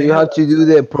 Oh, so They you have have to do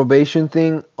the probation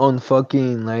thing on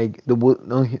fucking like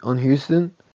on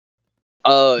Houston.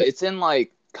 It's in,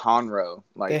 like, Conroe,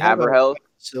 like, They have AverHealth.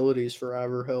 facilities for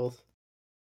AverHealth.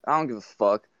 I don't give a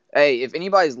fuck. Hey, if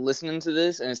anybody's listening to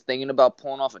this and is thinking about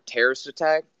pulling off a terrorist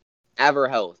attack,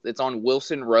 AverHealth. It's on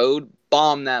Wilson Road.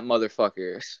 Bomb that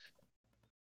motherfucker.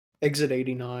 Exit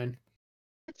 89.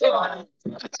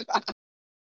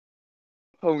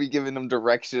 Homie giving them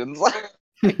directions.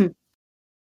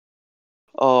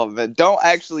 Oh, man. Don't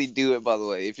actually do it, by the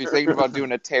way. If you're thinking about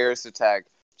doing a terrorist attack,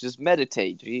 just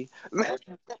meditate, G.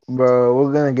 Bro,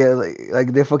 we're gonna get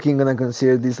like they're fucking gonna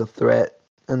consider this a threat,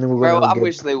 and then we're Bro, gonna I get.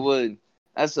 wish they would.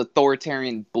 That's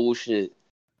authoritarian bullshit.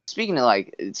 Speaking of,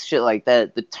 like, shit like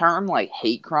that, the term, like,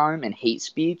 hate crime and hate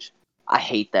speech, I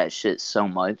hate that shit so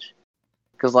much.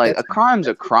 Because, like, a crime's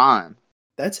a crime.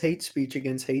 That's hate speech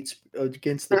against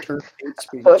against the term hate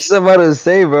speech. What's about to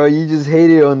say, bro? You just hate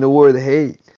it on the word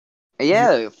hate.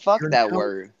 Yeah, fuck you're that now-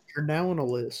 word. You're now on a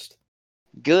list.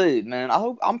 Good, man. I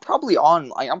hope I'm probably on.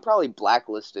 Like, I'm probably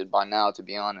blacklisted by now, to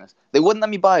be honest. They wouldn't let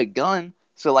me buy a gun,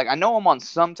 so like I know I'm on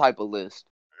some type of list.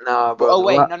 Nah, bro. Oh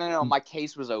wait, no. My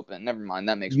case was open. Never mind.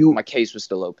 That makes You- my case was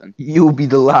still open. You'll be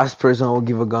the last person I will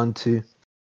give a gun to.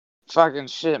 Fucking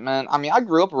shit, man. I mean, I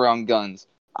grew up around guns.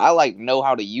 I like know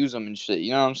how to use them and shit.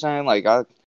 You know what I'm saying? Like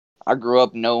I grew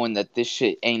up knowing that this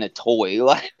shit ain't a toy.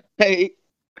 Like,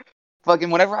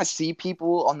 fucking whenever I see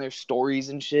people on their stories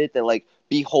and shit that like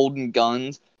be holding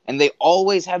guns and they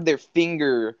always have their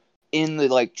finger in the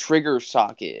like trigger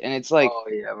socket and it's like oh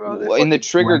yeah, bro. in the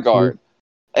trigger wacky. guard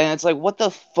and it's like what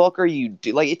the fuck are you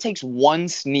do? Like it takes one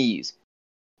sneeze.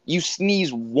 You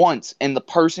sneeze once and the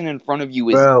person in front of you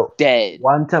is Bro, dead.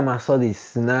 one time I saw this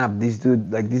snap. This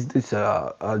dude's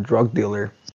a drug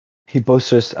dealer. He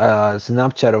posted a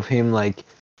Snapchat of him like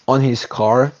on his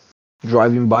car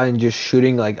driving by and just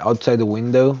shooting like outside the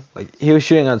window. Like he was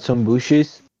shooting at some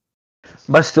bushes.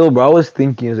 But still, bro, I was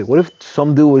thinking, I was like, what if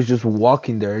some dude was just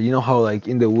walking there? You know how like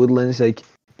in the woodlands, like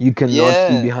you cannot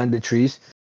see Yeah. behind the trees.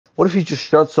 What if he just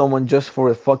shot someone just for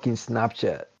a fucking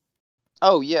Snapchat?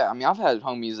 Oh yeah, I mean I've had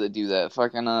homies that do that.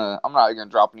 Fucking I'm not gonna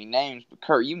drop any names, but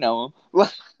Kurt, you know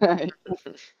him.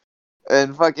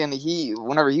 And fucking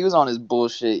whenever he was on his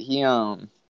bullshit,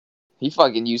 he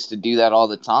fucking used to do that all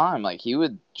the time. Like he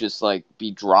would just like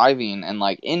be driving and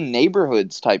like in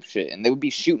neighborhoods type shit, and they would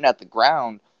be shooting at the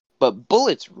ground, but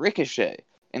bullets ricochet.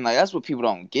 And like that's what people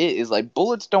don't get is like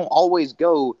bullets don't always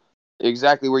go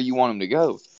exactly where you want them to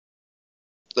go.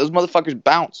 Those motherfuckers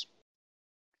bounce.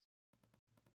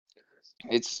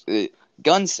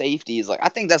 Gun safety is like I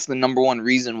think that's the number one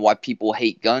reason why people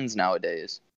hate guns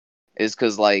nowadays, is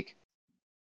because like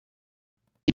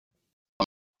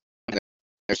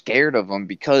they're scared of them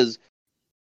because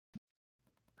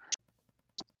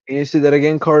Can you say that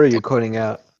again, Carter? You're cutting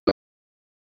out.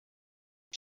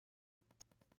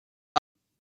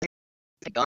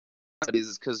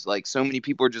 is because like so many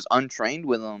people are just untrained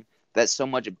with them that so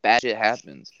much bad shit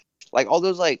happens. Like all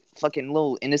those like fucking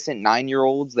little innocent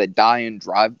 9-year-olds that die in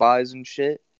drive-bys and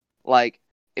shit. Like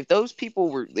if the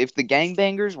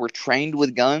gangbangers were trained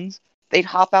with guns, they'd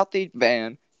hop out the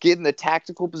van, get in the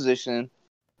tactical position,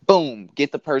 boom,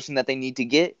 get the person that they need to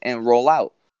get and roll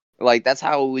out. Like that's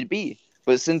how it would be.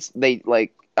 But since they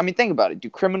like, I mean, think about it. Do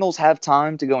criminals have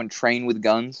time to go and train with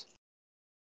guns?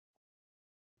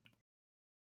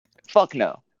 Fuck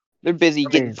no. They're busy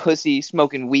getting pussy,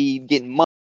 smoking weed, getting money.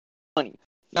 You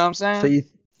know what I'm saying? So you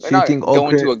They're not think all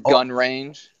going to a gun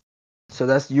range. So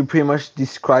that's you pretty much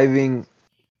describing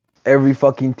every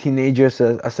fucking teenager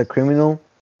as a criminal.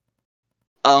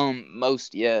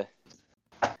 Most, yeah.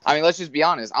 I mean, let's just be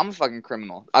honest. I'm a fucking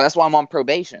criminal. That's why I'm on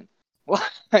probation.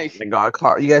 Like, My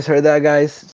God, you guys heard that,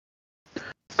 guys?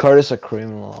 Carter's a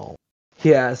criminal. He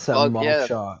has a Fuck yeah.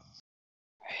 mugshot.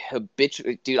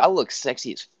 bitch, dude, I look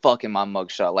sexy as fuck in my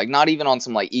mugshot. Like, not even on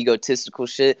some like egotistical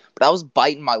shit, but I was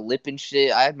biting my lip and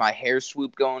shit. I had my hair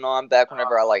swoop going on back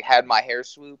whenever I like had my hair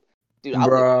swoop. Dude, I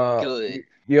Bruh, look good.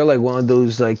 You're like one of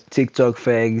those like TikTok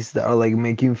fags that are like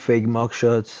making fake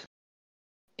mugshots.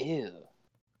 Ew,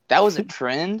 that was a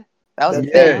trend. That was a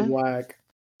That's Yeah. thing. whack.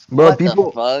 Bro, What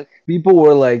the fuck? people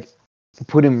were like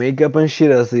putting makeup and shit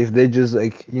as if they just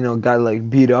like got like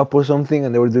beat up or something,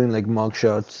 and they were doing like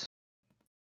mugshots.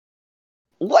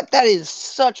 What? That is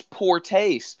such poor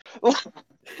taste.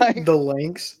 Like, The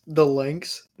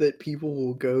lengths that people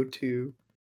will go to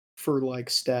for like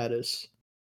status.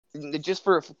 just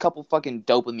for a couple fucking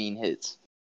dopamine hits.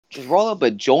 Just roll up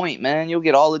a joint, man. You'll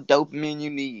get all the dopamine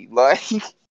you need. Like,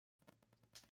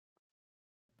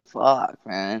 Fuck,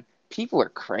 man. People are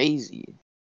crazy.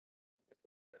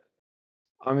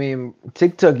 I mean,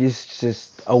 TikTok is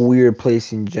just a weird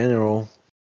place in general.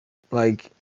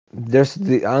 Like, I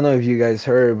don't know if you guys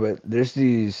heard, but there's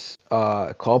these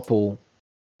couple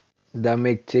that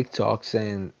make TikToks,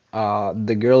 and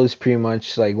the girl is pretty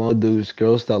much like one of those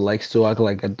girls that likes to act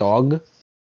like a dog.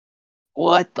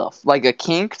 What the like a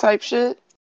kink type shit?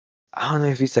 I don't know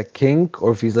if it's a kink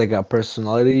or if it's like a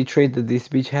personality trait that this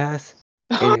bitch has.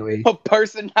 Anyway, A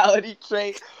personality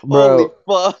trait. Holy bro,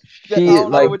 fuck! I she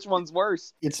don't know like which one's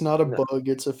worse. It's not a no, bug,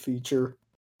 it's a feature.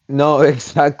 no,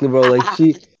 exactly, bro. Like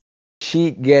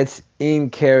she gets in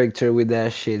character with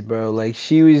that shit, bro. Like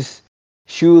she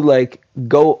would like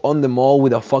go on the mall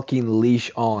with a fucking leash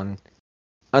on,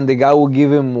 and the guy would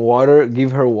give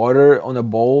her water on a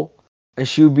bowl, and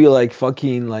she would be like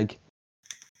fucking like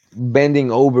bending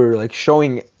over, like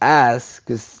showing ass,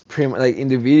 because pretty much like in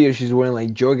the video she's wearing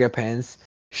like yoga pants,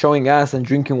 showing ass and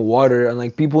drinking water, and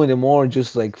like people in the mall are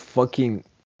just like fucking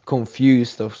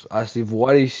confused of as if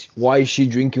why is she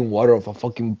drinking water off a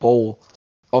fucking bowl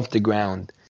off the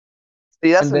ground.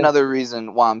 See, that's And then another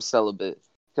reason why I'm celibate.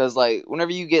 Because like,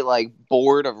 whenever you get like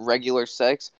bored of regular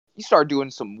sex, you start doing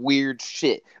some weird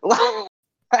shit.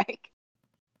 Like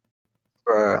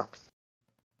bruh,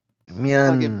 me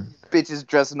fucking and bitches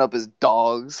dressing up as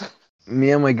dogs.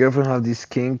 me and my girlfriend have this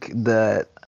kink that,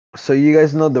 so you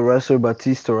guys know the wrestler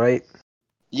Batista, right?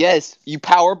 Yes, you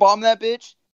power bomb that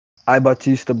bitch. I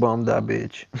Batista bombed that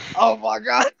bitch. Oh my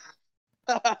god,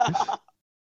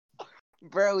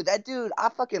 bro, that dude, I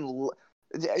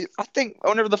think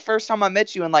whenever the first time I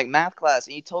met you in like math class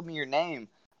and you told me your name,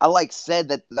 I like said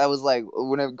that was like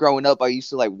whenever growing up I used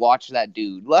to like watch that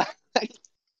dude. Like,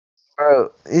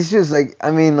 Bro, it's just like,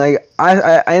 I mean, like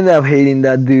I ended up hating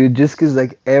that dude just because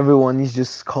like everyone is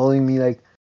just calling me like,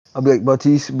 I'll be like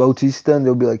Bautista, and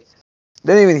they'll be like,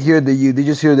 they don't even hear the you, they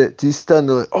just hear the Tista, and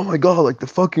they're like, oh my god, like the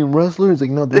fucking wrestler. It's like,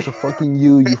 no, there's a fucking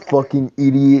you fucking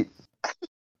idiot.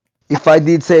 If I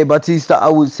did say Batista, I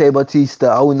would say Batista.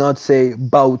 I would not say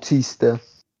Bautista.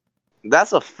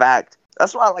 that's a fact.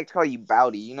 That's why I like to call you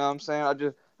Bowdy. You know what I'm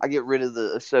saying? I get rid of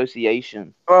the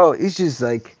association. Bro, it's just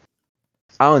like,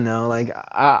 I don't know, like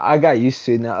I got used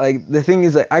to it now. Like the thing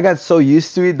is, like I got so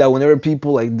used to it that whenever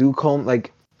people like do call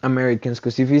like Americans,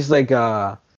 because if he's like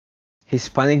a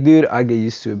Hispanic dude, I get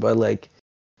used to it. But like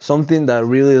something that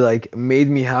really like made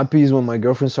me happy is when my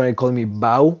girlfriend started calling me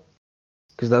Bao,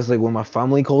 because that's like what my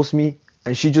family calls me,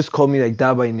 and she just called me like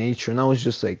that by nature, and I was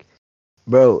just like,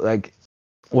 bro, like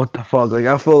what the fuck? Like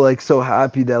I felt like so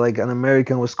happy that like an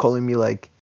American was calling me like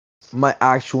my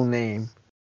actual name.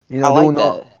 You I know, they will like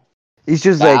not. that. It's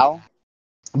just like Bow.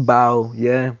 Bao,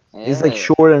 yeah. It's like Yeah.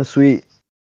 short and sweet,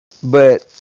 but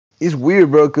it's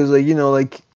weird, bro. Cause like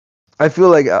like I feel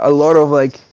like a lot of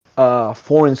like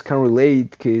foreigners can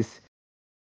relate, cause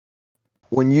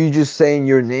when you just saying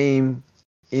your name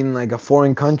in like a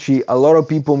foreign country, a lot of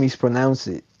people mispronounce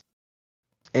it,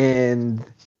 and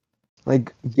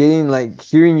like getting like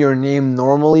hearing your name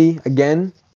normally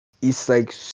again is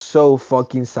like so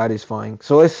fucking satisfying.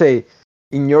 So let's say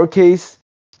in your case,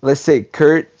 let's say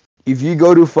Kurt. If you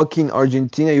go to fucking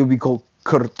Argentina, you'll be called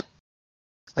Kurt.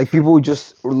 Like people would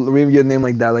just read your name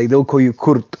like that. Like they'll call you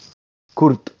Kurt,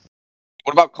 Kurt,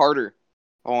 What about Carter?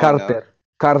 I want to know. Carter,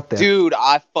 Carter, Dude,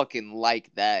 I fucking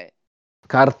like that.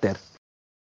 Carter.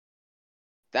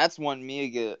 That's one me to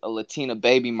get a Latina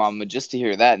baby mama just to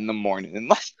hear that in the morning.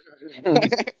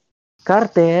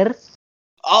 Carter.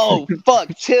 Oh,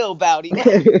 fuck. Chill, Bowdy.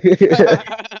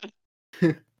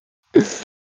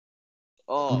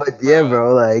 Oh, But yeah, bro.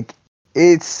 bro, like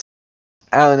it's,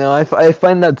 I don't know. I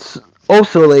find that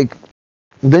also like,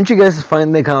 don't you guys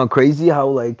find that kind of crazy how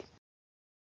like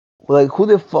who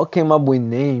the fuck came up with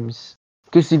names?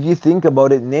 Because if you think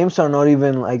about it, names are not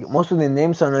even like, most of the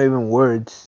names are not even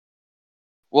words.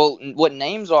 Well, what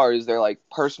names are is they're like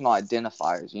personal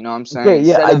identifiers. You know what I'm saying? Okay,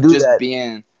 yeah, Instead I of do just that.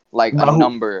 being like a But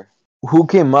number. who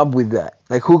came up with that?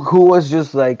 Like who was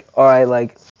just like, all right,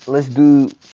 like let's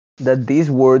do that. These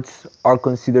words are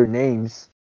considered names.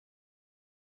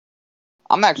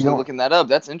 I'm You actually know, looking that up.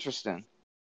 That's interesting.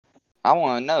 I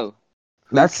want to know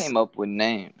who that's came up with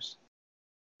names.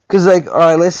 because like, all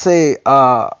right, let's say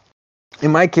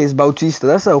in my case, Bautista.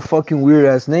 That's a fucking weird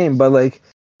ass name, but like,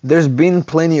 there's been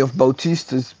plenty of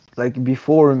Bautistas like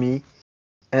before me,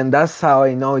 and that's how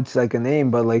I know it's like a name.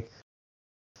 But like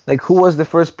who was the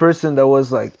first person that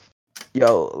was like,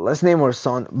 yo, let's name our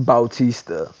son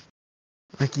Bautista?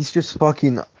 Like, it's just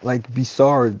fucking like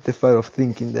bizarre the thought of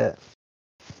thinking that.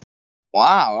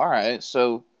 Wow, all right.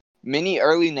 So many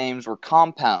early names were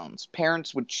compounds.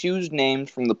 Parents would choose names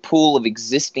from the pool of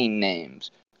existing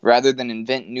names. rather than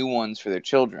invent new ones for their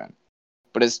children.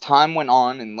 But as time went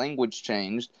on and language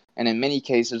changed, and in many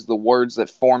cases the words that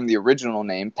formed the original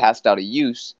name passed out of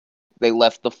use, they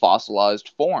left the fossilized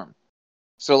form.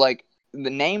 So, like, the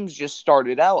names just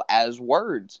started out as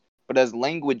words, but as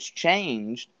language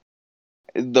changed,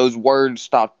 those words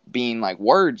stopped being like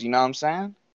words, you know what I'm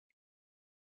saying?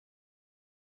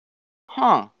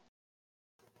 Huh.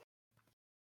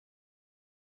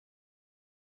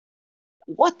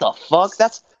 What the fuck?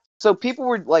 That's so people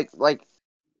were like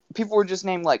people were just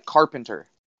named like Carpenter.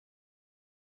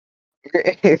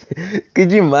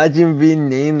 Could you imagine being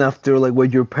named after like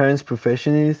what your parents'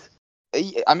 profession is?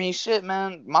 I mean, shit,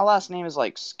 man. My last name is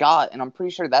like Scott, and I'm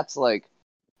pretty sure that's like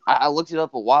I looked it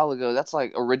up a while ago. That's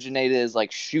like originated as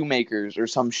like shoemakers or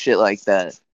some shit like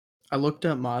that. I looked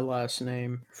up my last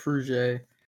name, Fruget,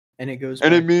 and it goes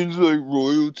And it back. means like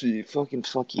royalty. Fucking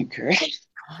fuck you, Chris.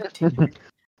 God damn it.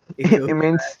 It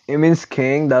goes it means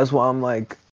king. That's why I'm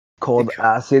like it, called go-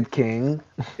 Acid King.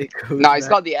 it goes No, he's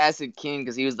back called the Acid King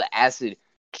because he was the Acid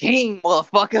King,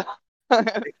 motherfucker.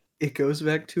 it goes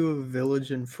back to a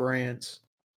village in France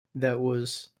that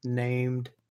was named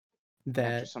After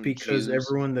that some because Jews.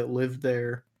 everyone that lived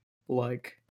there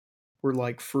like were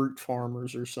like fruit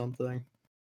farmers or something.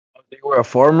 They were a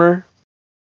farmer.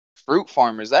 Fruit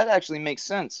farmers. That actually makes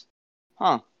sense.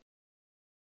 Huh.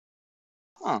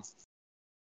 Huh.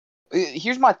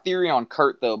 Here's my theory on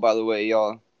Kurt, though, by the way,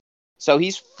 y'all. So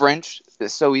he's French,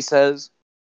 so he says,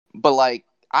 but like,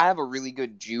 I have a really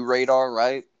good Jew radar,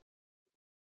 right?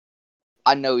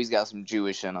 I know he's got some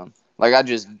Jewish in him. Like, I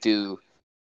just do.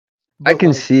 I But can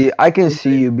like, see. I can is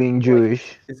see it you being like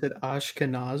Jewish. is it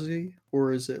Ashkenazi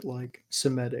or is it like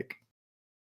Semitic?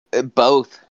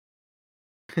 Both.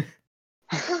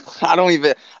 I don't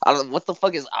even. What the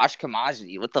fuck is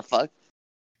Ashkenazi? What the fuck?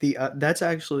 The that's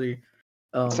actually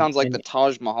It sounds like and the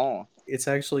Taj Mahal. it's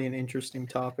actually an interesting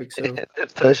topic. So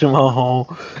Touch my home.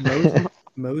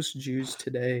 most Jews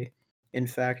today, in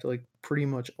fact, like pretty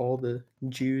much all the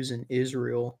Jews in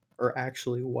Israel are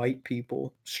actually white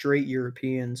people, straight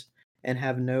Europeans, and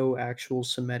have no actual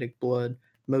Semitic blood.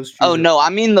 Most Oh Jews are no, I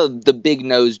mean the big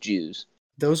nose Jews.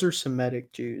 those are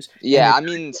Semitic Jews, and Yeah, it's I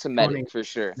mean funny Semitic for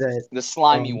sure. that The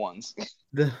slimy um ones.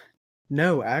 the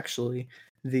no actually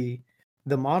the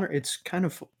the modern it's kind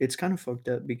of fucked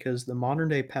up because the modern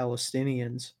day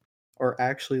Palestinians are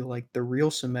actually like the real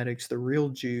Semitics, the real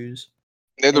Jews,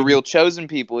 They're the and real chosen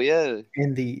people. Yeah.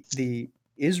 the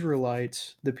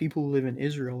Israelites, the people who live in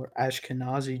Israel, are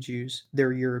Ashkenazi Jews.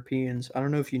 They're Europeans. I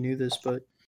don't know if you knew this, but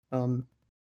um,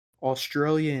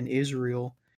 Australia and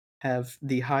Israel have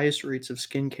the highest rates of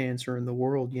skin cancer in the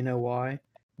world. You know why?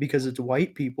 Because it's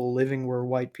white people living where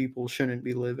white people shouldn't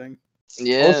be living.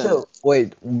 Yeah. Also,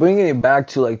 wait, bringing it back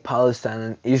to like Palestine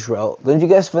and Israel, don't you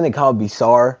guys find it kind of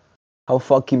bizarre how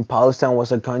fucking Palestine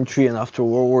was a country and after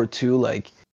World War II,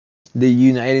 like the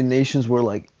United Nations were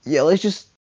like, yeah, let's just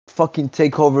fucking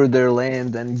take over their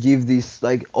land and give this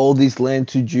like all this land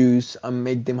to Jews and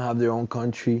make them have their own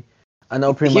country. And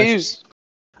now pretty much, Here's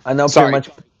and now pretty sorry. much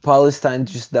Palestine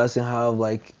just doesn't have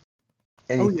like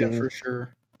Oh yeah, anything. for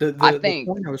sure. The, I the the think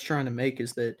point I was trying to make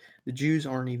is that the Jews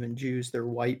aren't even Jews; they're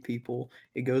white people.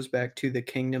 It goes back to the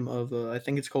kingdom of I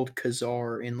think it's called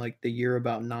Khazar in like the year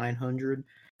about 900,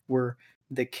 where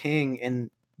the king and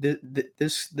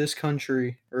this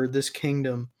country or this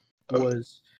kingdom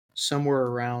was somewhere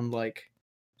around like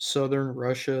southern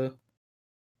Russia,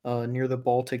 near the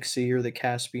Baltic Sea or the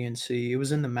Caspian Sea. It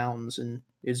was in the mountains, and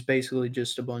it's basically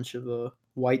just a bunch of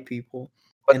white people.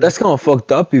 But And that's kind of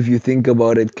fucked up if you think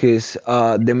about it, because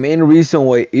the main reason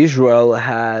why Israel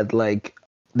had like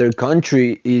their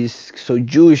country is so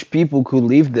Jewish people could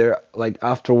live there like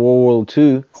after World War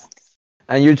II.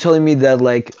 And you're telling me that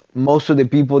like most of the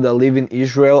people that live in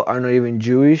Israel are not even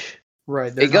Jewish?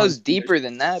 right, they're it not goes Jewish. deeper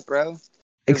than that, bro.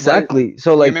 Because like Exactly.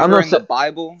 So you like I'm remember not in the saying.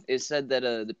 Bible, it said that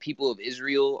the people of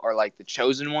Israel are like the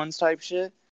chosen ones type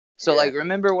shit. So Yeah. like,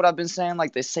 remember what I've been saying,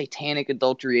 like the satanic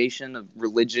adulteration of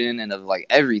religion and of like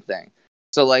everything.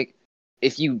 So like,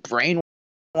 if you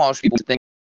brainwash people to think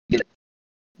that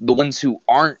the ones who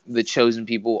aren't the chosen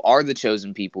people are the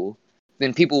chosen people,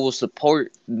 then people will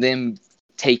support them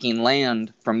taking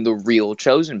land from the real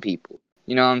chosen people.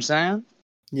 You know what I'm saying?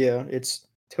 Yeah, it's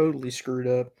totally screwed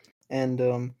up. And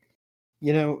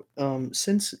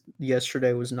since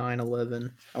yesterday was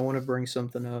 9/11, I want to bring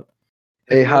something up.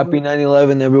 Have Hey, you happy ever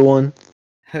 9/11, everyone.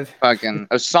 have Fucking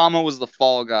Osama was the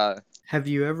fall guy. have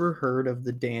you ever heard of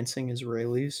the dancing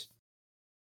Israelis?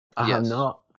 I have Yes.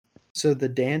 not. So the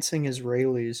dancing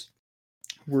Israelis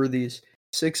were these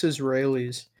six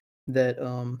Israelis that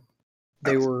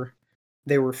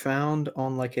they were found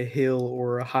on like a hill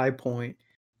or a high point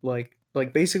like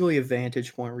basically a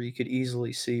vantage point where you could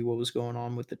easily see what was going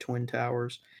on with the Twin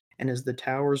Towers. And as the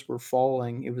towers were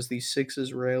falling, it was these 6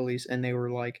 Israelis, and they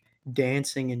were like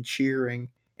dancing and cheering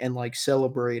and like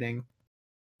celebrating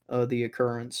the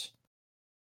occurrence.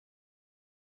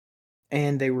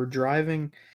 And they were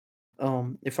driving,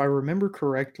 if I remember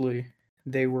correctly,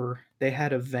 they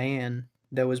had a van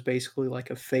that was basically like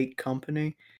a fake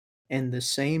company, and the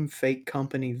same fake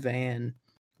company van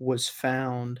was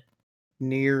found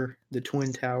near the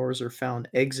Twin Towers, or found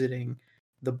exiting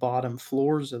the bottom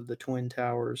floors of the Twin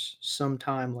Towers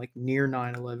sometime like near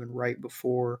 9/11, right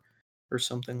before, or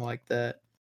something like that.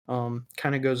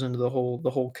 Kind of goes into the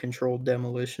whole controlled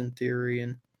demolition theory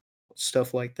and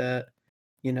stuff like that,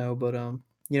 but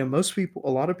a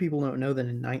lot of people don't know that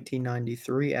in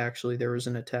 1993 actually there was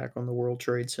an attack on the World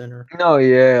Trade Center. No,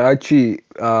 yeah, actually,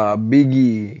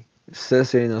 Biggie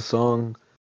says it in a song.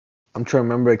 I'm trying to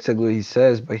remember exactly what he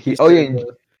says, but He oh yeah, said,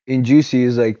 in Juicy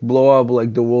is like blow up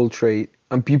like the World Trade,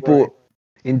 and people right.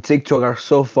 in TikTok are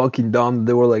so fucking dumb.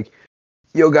 They were like,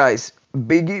 "Yo guys,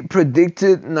 Biggie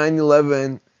predicted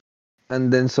 9/11,"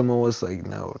 and then someone was like,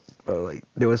 "No, bro, like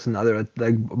there was another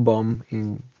like bomb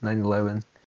in 9/11."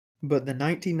 But the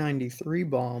 1993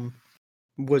 bomb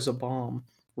was a bomb,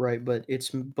 right? But it's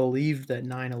believed that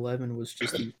 9/11 was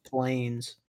just these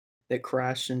planes that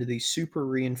crashed into these super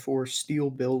reinforced steel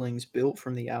buildings built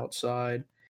from the outside,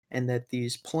 and that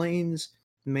these planes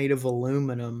made of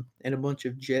aluminum and a bunch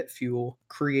of jet fuel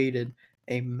created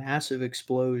a massive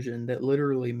explosion that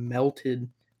literally melted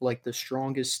like the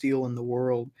strongest steel in the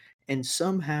world, and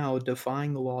somehow,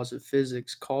 defying the laws of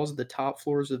physics, caused the top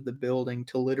floors of the building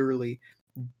to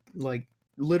like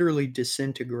literally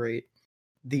disintegrate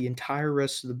the entire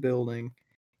rest of the building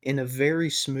in a very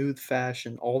smooth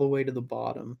fashion all the way to the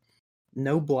bottom.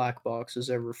 No black box is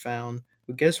ever found.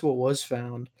 But guess what was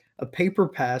found? A paper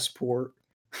passport.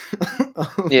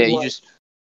 Yeah, Like,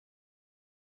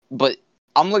 but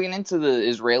I'm looking into the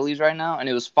Israelis right now, and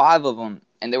it was 5 of them,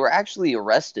 and they were actually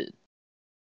arrested.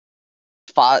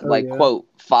 Five, oh like, yeah. quote,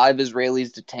 5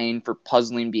 Israelis detained for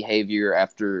puzzling behavior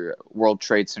after World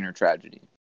Trade Center tragedy.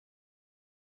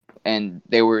 And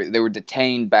they were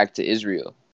detained back to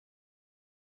Israel.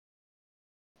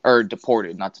 Or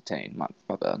deported, not detained. My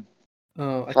bad. I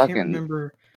can't Fucking,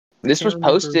 remember. this was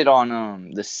posted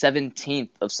on the 17th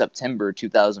of September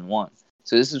 2001.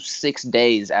 So this was 6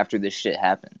 days after this shit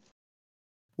happened.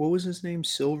 What was his name?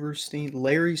 Silverstein,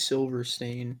 Larry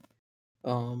Silverstein.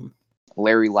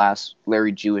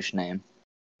 Larry Jewish name.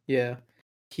 Yeah,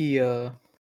 he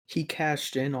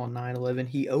cashed in on 9/11.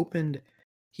 He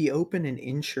opened an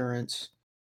insurance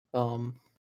um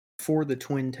for the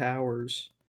Twin Towers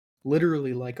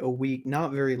literally like a week,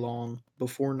 not very long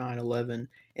before 9/11,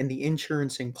 and the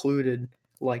insurance included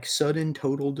like sudden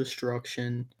total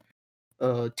destruction,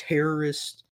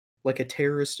 terrorist like a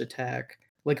terrorist attack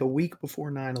like a week before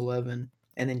 9/11,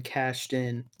 and then cashed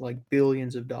in like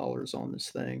billions of dollars on this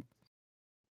thing.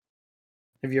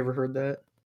 Have you ever heard that?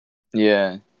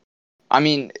 Yeah. I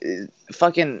mean,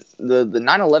 fucking the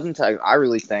 9/11 tag, I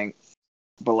really think,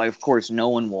 but like, of course, no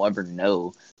one will ever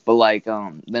know. But like,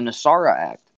 the Nasara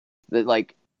Act, that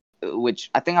like, which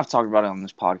I think I've talked about it on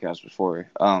this podcast before.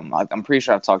 I'm pretty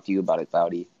sure I've talked to you about it,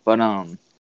 Thoudy. But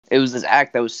it was this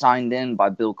act that was signed in by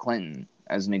Bill Clinton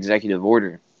as an executive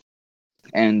order,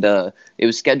 and it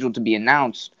was scheduled to be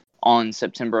announced on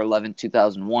September 11th,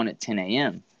 2001 at 10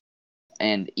 a.m.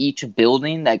 And each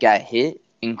building that got hit,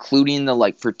 including the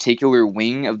like particular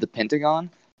wing of the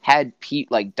Pentagon, had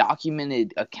like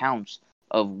documented accounts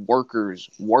of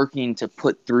workers working to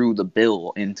put through the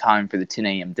bill in time for the 10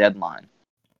 a.m. deadline.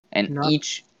 And Not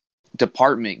each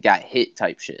department got hit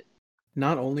type shit.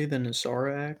 not only the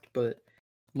Nasara Act, but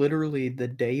literally the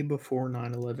day before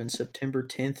 9/11, September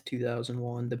 10th,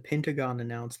 2001, the Pentagon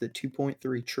announced that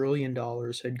 $2.3 trillion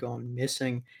had gone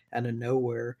missing out of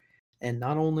nowhere. And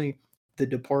not only the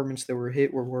departments that were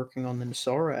hit were working on the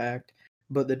Nasara Act,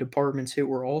 but the departments hit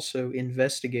were also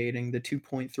investigating the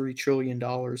 $2.3 trillion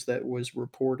that was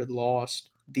reported lost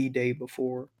the day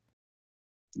before.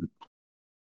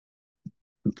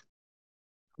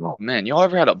 Oh man, y'all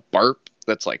ever had a burp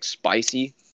that's like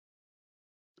spicy?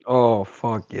 Oh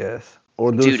fuck yes.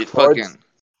 Or those Dude, it farts, fucking.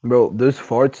 bro. Those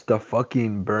farts that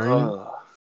fucking burn. Ugh.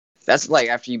 That's like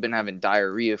after you've been having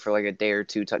diarrhea for like a day or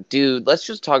two. Dude, let's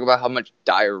just talk about how much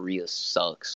diarrhea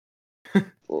sucks.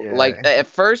 Like Yeah. at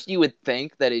first you would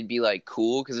think that it'd be like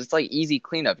cool because it's like easy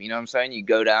cleanup. You know what I'm saying? You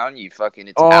go down, you fucking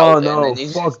it's Oh out, and no, then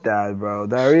you. fuck that, bro.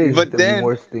 Diarrhea is But the then,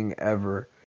 worst thing ever.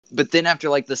 but then after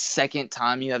like the second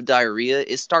time you have diarrhea,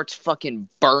 it starts fucking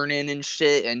burning and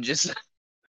shit, and just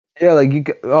Yeah, like you.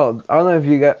 Oh, I don't know if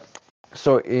you got.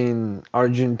 So in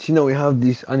Argentina we have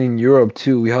this, and in Europe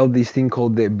too, we have this thing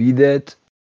called the bidet.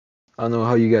 I don't know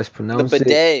how you guys The pronounce it.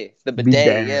 bidet, the bidet,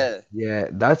 Bidet. yeah. Yeah,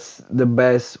 that's the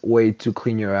best way to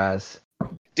clean your ass.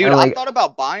 Dude, And I've like, thought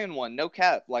about buying one. No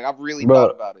cap. Like I've really thought bro,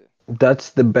 about it.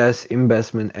 that's the best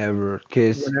investment ever.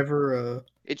 Cause, Whenever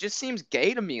It just seems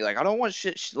gay to me. Like I don't want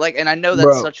shit. Like, and I know that's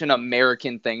bro, such an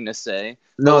American thing to say,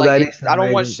 but no, like that it, is an I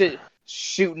don't want American. shit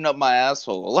shooting up my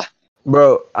asshole.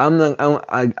 Bro, I'm not.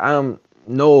 I'm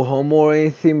no homo or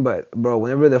anything, but bro,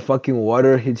 whenever the fucking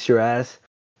water hits your ass,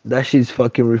 that shit's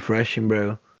fucking refreshing,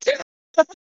 bro.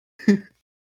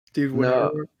 dude,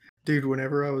 No,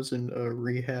 whenever I was in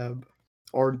rehab,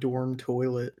 our dorm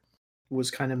toilet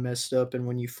was kind of messed up, and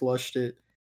when you flushed it,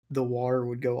 the water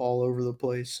would go all over the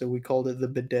place. So we called it the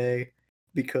bidet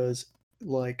because,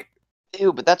 like,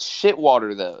 Ew, but that's shit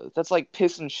water though. That's like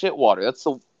piss and shit water. That's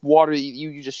the water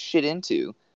you just shit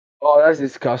into. oh, that's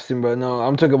disgusting, bro. No,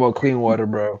 I'm talking about clean water,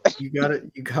 bro. you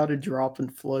gotta drop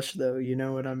and flush though. You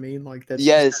know what I mean? Like that's just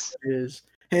Yes, how it is.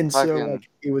 And so fucking. like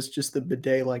it was just the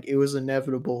bidet. Like it was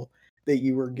inevitable that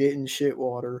you were getting shit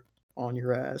water on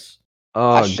your ass.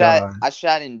 Oh god. I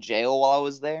shat in jail while I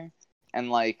was there,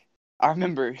 and like I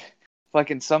remember,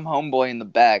 fucking some homeboy in the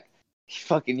back, he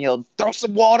fucking yelled, "Throw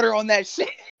some water on that shit!"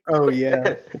 Oh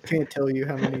yeah, I can't tell you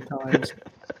how many times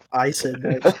I said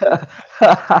that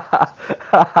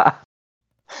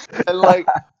shit. And like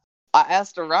I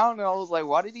asked around, and I was like,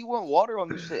 "Why did he want water on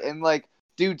this shit?" And like,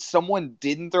 dude, someone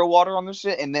didn't throw water on the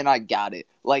shit, and then I got it.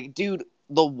 Like, dude,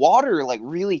 the water like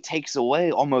really takes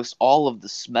away almost all of the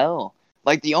smell.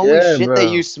 Like the only Yeah, shit that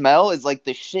you bro. smell is like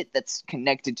the shit that's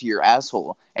connected to your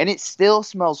asshole, and it still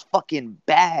smells fucking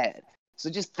bad. So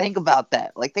just think about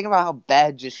that. Like think about how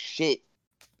bad just shit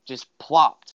just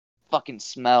plopped fucking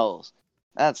smells.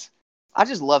 That's I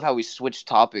just love how we switch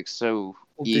topics so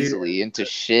Well, dude, easily into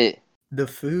shit. the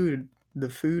food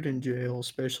in jail,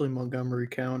 especially Montgomery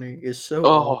County, is so Oh,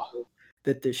 awful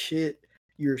that the shit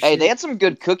your hey, they shit had some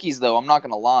good cookies though. I'm not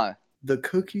gonna lie, the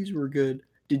cookies were good.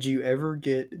 Did you ever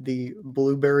get the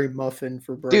blueberry muffin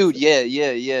for dude. breakfast?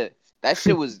 Yeah. That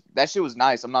shit was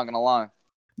nice. I'm not gonna lie.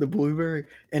 The blueberry,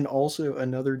 and also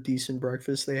another decent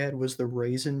breakfast they had was the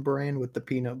raisin bran with the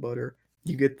peanut butter.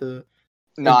 You get the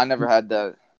No, uh, I never had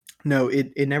that. no,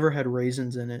 it never had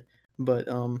raisins in it, but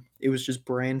it was just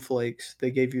bran flakes.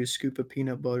 They gave you a scoop of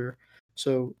peanut butter.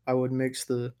 So I would mix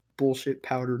the bullshit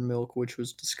powdered milk, which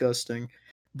was disgusting,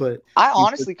 but I you put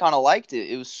honestly kind of liked it.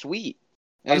 It was sweet.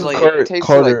 It was So like yeah, it Carter, tasted like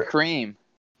Carter, cream.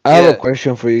 I have a Yeah,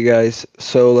 question for you guys.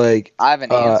 So like, I have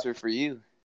an answer for you.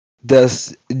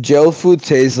 does jail food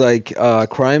taste like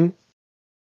crime?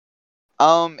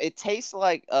 It tastes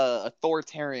like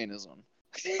authoritarianism.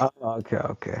 Okay,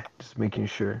 okay. Just making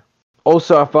sure.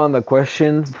 Also, I found a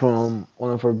question from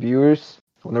one of our viewers.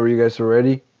 Whenever you guys are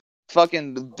ready.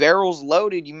 Fucking the barrel's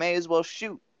loaded. You may as well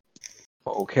shoot.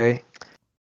 Okay.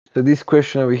 So this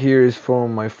question over here is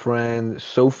from my friend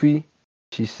Sophie.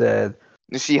 She said,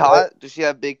 Is she "What?" hot? Does she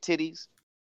have big titties?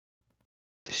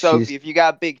 She's Sophie, if you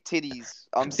got big titties,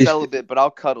 I'm she's celibate, but I'll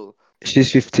cuddle.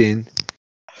 she's 15.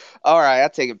 All right, I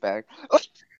take it back.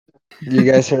 You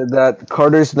guys heard that?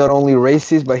 Carter is not only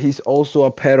racist, but he's also a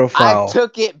I pedophile.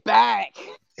 took it back.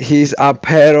 He's a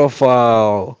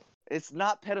pedophile. It's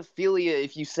not pedophilia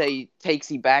if you say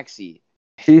takesy backsy.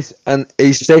 He's an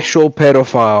asexual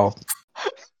pedophile.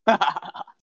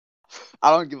 I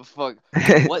don't give a fuck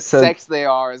what So sex they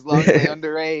are as long as they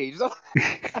underage.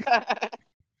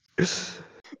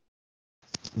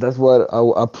 that's what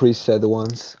a priest said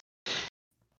once.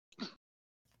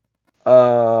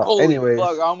 Holy fuck! Anyways.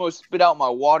 I almost spit out my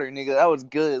water, nigga. That was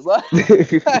good.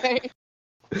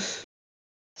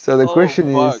 So the Oh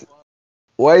question fuck. is,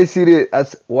 why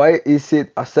is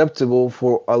it acceptable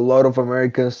for a lot of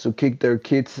Americans to kick their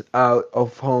kids out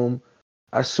of home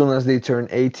as soon as they turn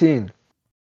 18?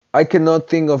 I cannot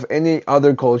think of any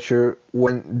other culture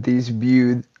when this is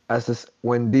viewed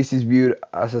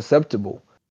as acceptable.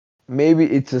 Maybe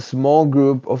it's a small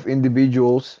group of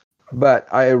individuals, but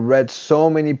I read so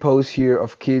many posts here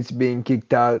of kids being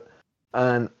kicked out,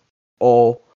 and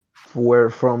all were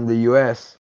from the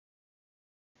US.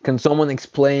 Can someone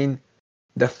explain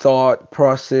the thought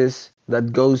process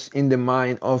that goes in the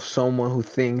mind of someone who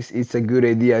thinks it's a good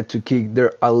idea to kick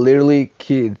their a literally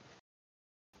kid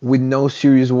with no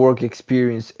serious work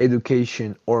experience,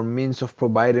 education, or means of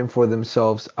providing for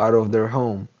themselves out of their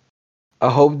home? I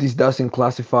hope this doesn't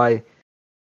classify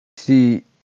C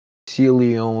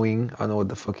Leoing. I don't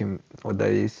know what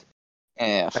that is.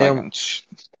 Yeah, I am fucking.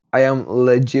 I am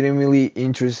legitimately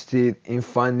interested in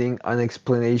finding an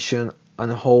explanation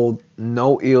and hold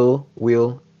no ill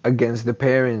will against the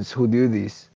parents who do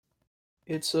this.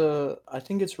 It's I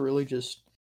think it's really just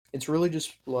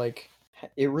like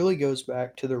it really goes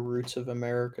back to the roots of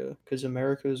America because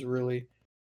America is really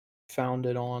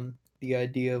founded on the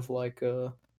idea of like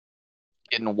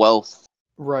Getting wealth.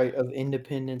 right of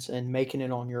independence and making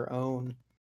it on your own,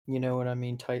 you know what I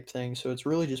mean, type thing. So it's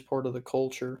really just part of the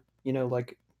culture, you know,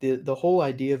 like the whole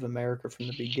idea of America from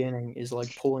the beginning is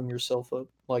like pulling yourself up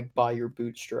like by your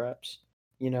bootstraps,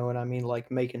 you know what I mean,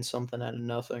 like making something out of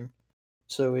nothing.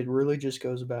 So it really just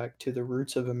goes back to the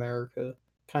roots of America,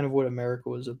 kind of what America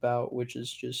was about, which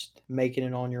is just making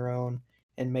it on your own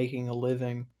and making a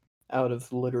living out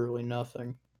of literally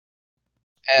nothing.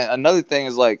 And another thing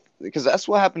is like because that's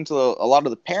what happened to a lot of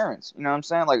the parents. You know what I'm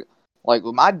saying? Like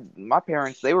with my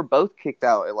parents, they were both kicked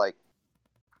out at like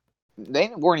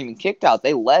they weren't even kicked out.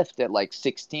 They left at like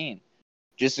 16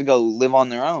 just to go live on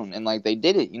their own, and like they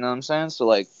did it. You know what I'm saying? So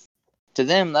like to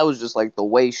them, that was just like the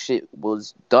way shit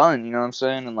was done. You know what I'm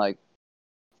saying? And like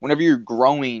whenever you're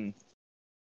growing,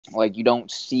 like you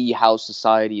don't see how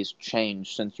society has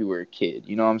changed since you were a kid.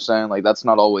 You know what I'm saying? Like that's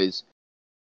not always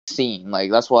seen.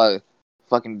 Like that's why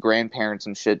fucking grandparents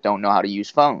and shit don't know how to use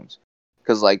phones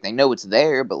because like they know it's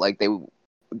there, but like they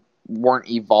weren't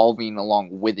evolving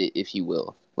along with it, if you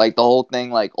will. Like the whole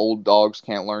thing, like old dogs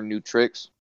can't learn new tricks.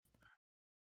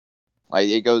 Like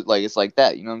it goes, like it's like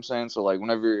that. You know what I'm saying? So like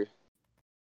whenever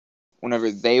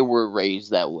they were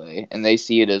raised that way and they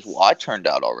see it as well, I turned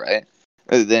out all right,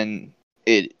 then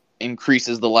it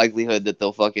increases the likelihood that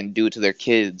they'll fucking do it to their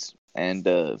kids and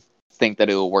think that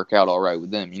it will work out all right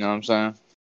with them. You know what I'm saying?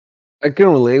 I can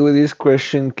relate with this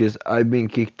question because I've been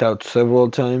kicked out several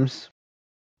times,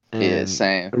 Yeah, and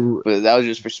same. But that was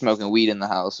just for smoking weed in the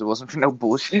house. It wasn't for no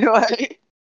bullshit. Like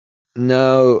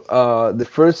no, the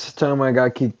first time I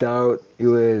got kicked out, it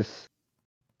was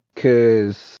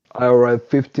because I arrived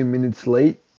 15 minutes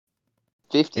late,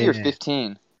 50 or and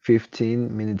 15.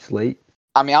 15 minutes late,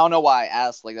 I mean, I don't know why I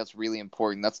asked. Like, that's really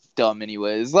important. That's dumb,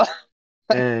 anyways.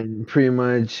 and pretty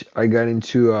much I got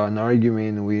into an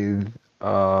argument with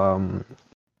my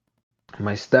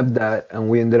stepdad, and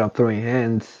we ended up throwing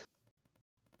hands.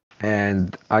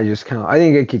 And I just kind of, I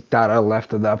didn't get kicked out. I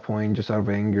left at that point just out of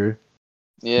anger.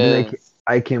 Then Yeah.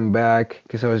 I came back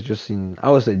because I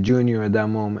was a junior at that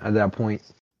moment, at that point.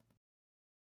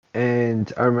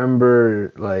 And I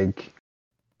remember like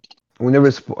we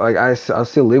never like I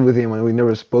still live with him and we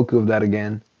never spoke of that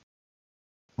again.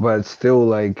 But still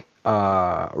like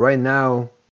right now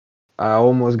I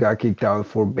almost got kicked out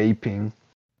for vaping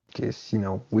because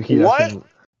What?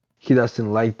 he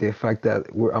doesn't like the fact that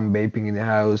I'm vaping in the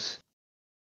house.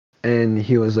 And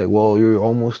he was like, "Well, you're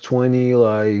almost 20,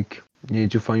 like you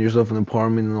need to find yourself an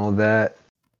apartment and all that."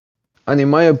 And in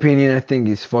my opinion, I think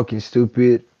it's fucking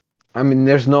stupid. I mean,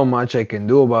 there's not much I can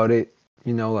do about it.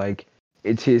 Like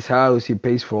it's his house. He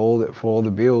pays for all the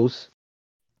bills.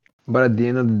 But at the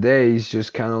end of the day, it's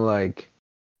just kind of like,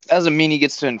 That doesn't mean he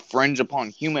gets to infringe upon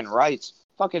human rights.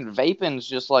 Fucking vaping's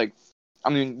just like, I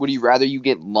mean, would you rather you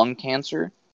get lung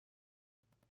cancer?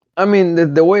 I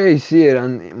mean, the way I see it,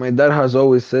 and my dad has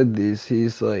always said this.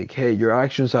 He's like, "Hey, your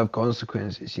actions have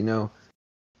consequences.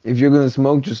 If you're gonna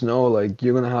smoke, just know like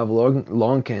you're gonna have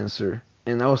lung cancer."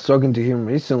 And I was talking to him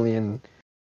recently, and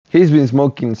he's been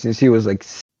smoking since he was like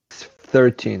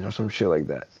 13 or some shit like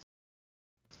that.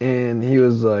 And he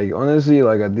was like, honestly,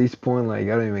 like at this point, like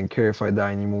I don't even care if I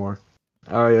die anymore.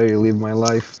 I already lived my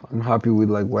life. I'm happy with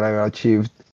like what I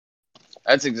achieved.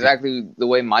 That's exactly the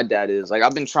way my dad is. Like,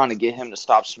 I've been trying to get him to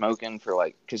stop smoking for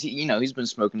like, cause he's been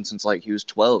smoking since like he was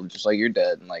 12, just like your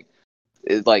dad. And like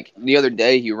the other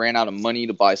day, he ran out of money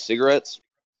to buy cigarettes,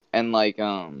 and like,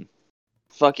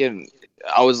 fucking,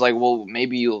 I was like, well,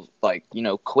 maybe you'll like,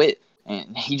 quit.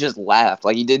 And he just laughed.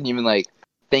 Like, he didn't even like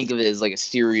think of it as like a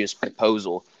serious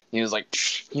proposal. He was like,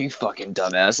 "You fucking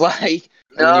dumbass!" Like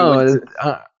when you went No,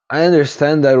 to, I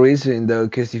understand that reason though,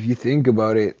 because if you think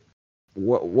about it,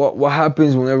 what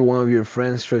happens whenever one of your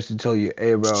friends tries to tell you,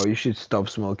 "Hey, bro, you should stop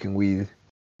smoking weed"?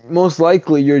 Most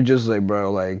likely, you're just like,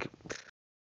 "Bro, like,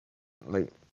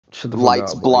 shut the fuck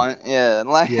lights up." Like, blunt, yeah, and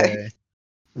like yeah,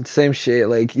 same shit.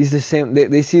 Like, it's the same.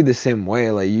 They see it the same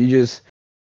way. Like, you just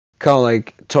kind of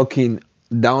like talking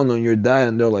down on your dad,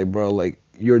 and they're like, "Bro, like,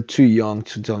 you're too young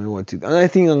to tell me what to do." And I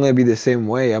think I'm gonna be the same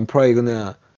way. I'm probably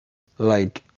gonna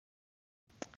like,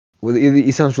 well,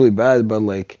 it sounds really bad, but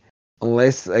like,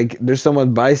 unless like there's some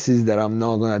advices that I'm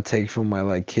not gonna take from my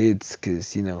like kids,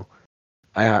 because I'm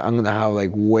gonna have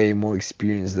like way more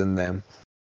experience than them.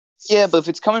 yeah, but if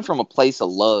it's coming from a place of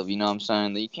love, you know what I'm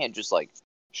saying, then you can't just like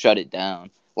shut it down.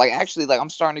 Like actually, like I'm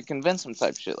starting to convince him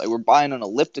type shit. Like we're buying an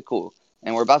elliptical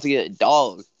and we're about to get a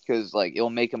dog because like it'll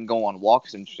make him go on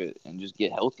walks and shit and just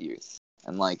get healthier.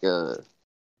 And like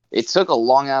it took a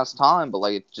long ass time, but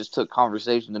like it just took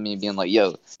conversation to me being like,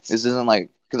 yo, this isn't like,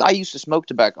 because I used to smoke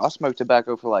tobacco. I smoked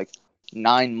tobacco for like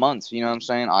 9 months. You know what I'm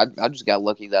saying? I just got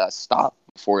lucky that I stopped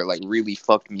before it like really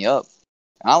fucked me up.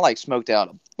 And I like smoked out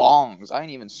of bongs. I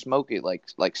didn't even smoke it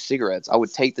like cigarettes. I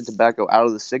would take the tobacco out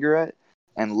of the cigarette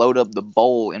and load up the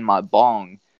bowl in my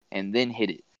bong and then hit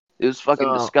it. It was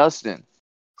fucking disgusting.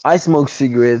 I smoke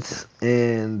cigarettes,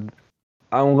 and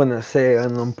I'm gonna say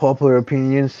an unpopular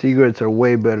opinion: cigarettes are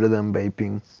way better than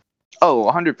vaping. Oh,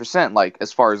 100%. Like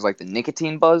as far as like the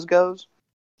nicotine buzz goes,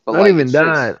 but Not like even it's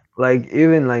just that. Like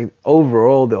even like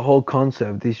overall, the whole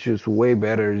concept is just way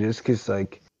better. Just 'cause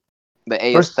like the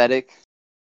first, aesthetic.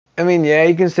 I mean, yeah,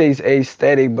 you can say it's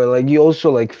aesthetic, but like you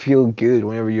also like feel good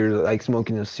whenever you're like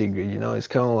smoking a cigarette. You know, it's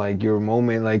kind of like your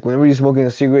moment. Like whenever you're smoking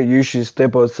a cigarette, you should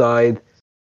step outside.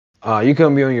 You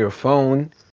can be on your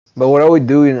phone. But what I would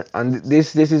do, and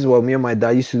this is what me and my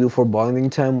dad used to do for bonding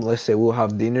time. Let's say we'll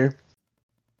have dinner.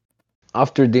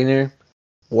 After dinner,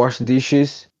 wash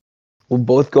dishes. We'll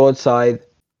both go outside,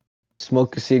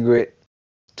 smoke a cigarette,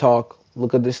 talk,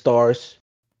 look at the stars,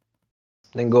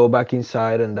 then go back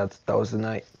inside, and that was the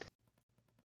night.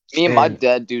 Me and my And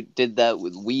dad did that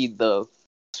with weed though.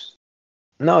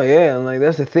 no, yeah, and like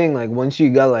that's the thing. Like once you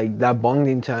got like that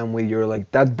bonding time with your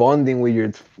like that bonding with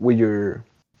your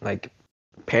like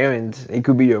parents, it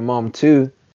could be your mom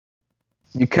too.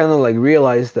 You kind of like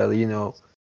realize that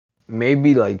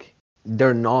maybe like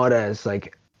they're not as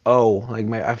like oh like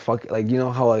my I fuck like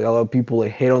how like a lot of people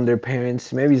like hate on their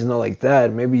parents. Maybe it's not like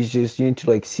that. Maybe it's just you need to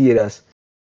like see it as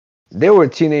they were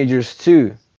teenagers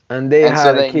too, and they And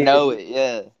so had a they kid. know it,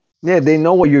 yeah. Yeah, they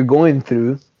know what you're going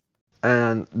through,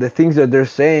 and the things that they're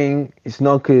saying, it's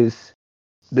not because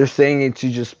they're saying it to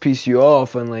just piss you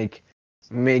off and like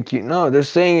make you. No, they're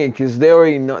saying it because they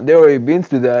already been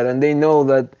through that, and they know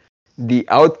that the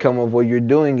outcome of what you're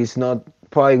doing is not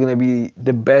probably gonna be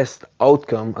the best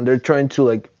outcome, and they're trying to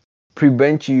like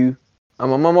prevent you.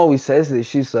 And my mom always says this.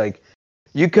 She's like,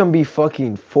 you can be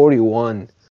fucking 41,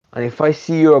 and if I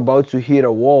see you're about to hit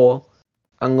a wall,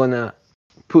 I'm gonna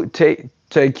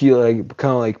take you like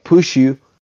kind of like push you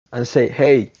and say,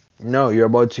 hey, no, you're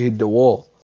about to hit the wall.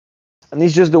 And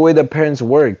it's just the way that parents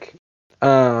work.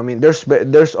 I mean,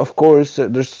 there's of course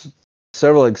there's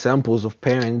several examples of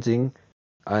parenting,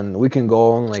 and we can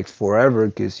go on like forever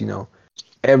because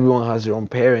everyone has their own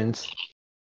parents.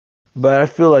 But I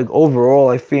feel like overall,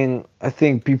 I think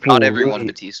Not people everyone, really,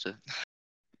 Batista.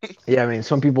 yeah. I mean,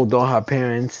 some people don't have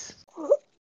parents,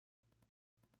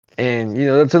 and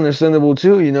that's understandable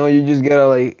too. You just gotta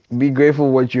like be grateful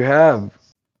for what you have.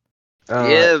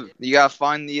 Uh, Yeah, you gotta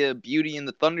find the beauty in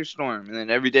the thunderstorm, and then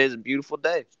every day is a beautiful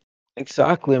day.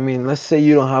 exactly. I mean, let's say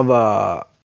you don't have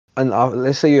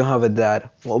let's say you don't have a dad.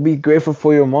 Well, be grateful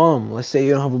for your mom. Let's say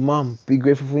you don't have a mom. Be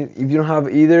grateful for if you don't have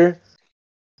either.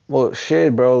 Well,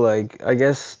 shit, bro. Like, I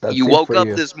guess You that's it woke for up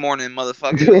you. this morning,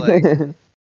 motherfucker. Like,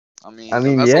 I I mean,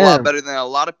 mean, that's a lot yeah. better than a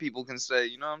lot of people can say.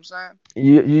 You know what I'm saying?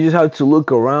 You just have to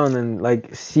look around and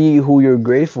like see who you're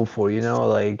grateful for.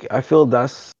 Like I feel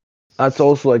that's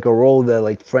also like a role that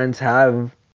like friends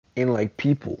have in like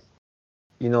people.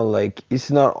 Like it's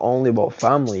not only about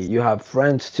family. You have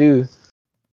friends too,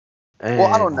 Well,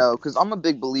 I don't and know, because I'm a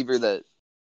big believer that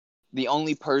the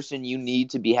only person you need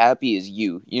to be happy is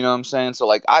you. You know what I'm saying? So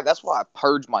like that's why I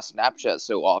purge my Snapchat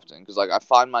so often, because like I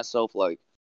find myself like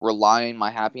relying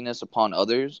my happiness upon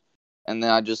others, and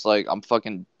then I just like I'm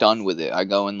fucking done with it. I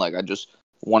go and like I just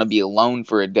want to be alone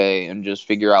for a day and just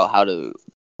figure out how to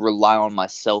rely on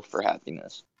myself for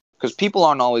happiness. Because people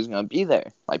aren't always gonna be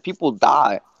there. Like people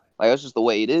die. Like that's just the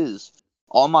way it is.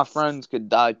 All my friends could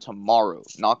die tomorrow.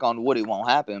 Knock on wood, it won't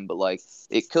happen, but like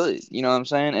it could. You know what I'm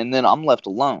saying? And then I'm left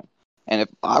alone. And if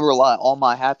I rely all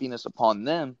my happiness upon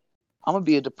them, I'm gonna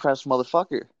be a depressed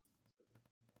motherfucker.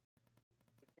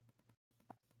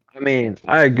 I mean,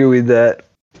 I agree with that.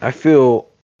 I feel,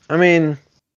 I mean,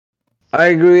 I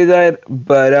agree with that,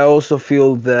 but I also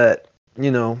feel that,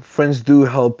 friends do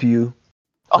help you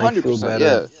A like hundred feel percent,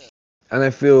 better. yeah. And I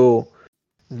feel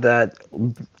that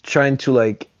trying to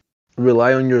like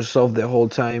rely on yourself the whole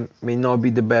time may not be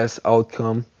the best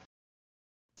outcome.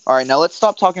 All right, now let's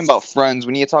stop talking about friends.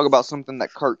 We need to talk about something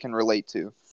that Kurt can relate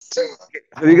to.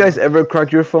 Have you guys ever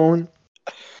cracked your phone?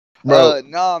 Bro,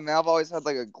 No, man. I've always had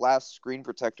like a glass screen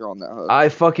protector on that hook. I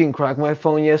fucking cracked my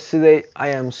phone yesterday. I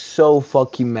am so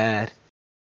fucking mad.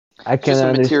 I It's just can't a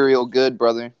understand. material good,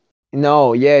 brother.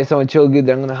 No, yeah, it's not chill good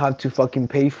that I'm gonna have to fucking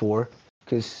pay for.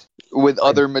 Cause With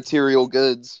like, other material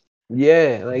goods.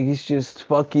 yeah, like it's just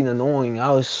fucking annoying.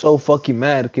 I was so fucking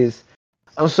mad because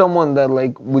I'm someone that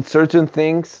like with certain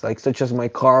things, like such as my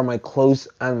car, my clothes,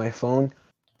 and my phone,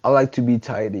 I like to be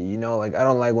tidy, you know, like I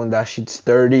don't like when that shit's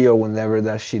dirty or whenever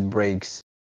that shit breaks.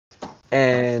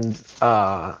 And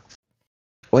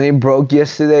when it broke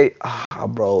yesterday,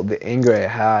 bro, the anger I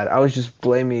had, I was just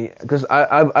blaming because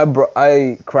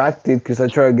I cracked it because I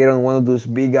tried to get on one of those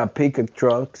big pickup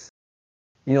trucks,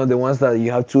 you know, the ones that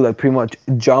you have to like pretty much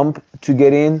jump to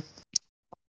get in.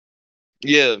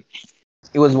 Yeah.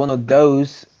 It was one of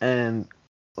those, and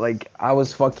like I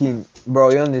was fucking, bro.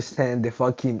 You understand the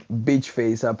fucking bitch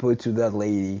face I put to that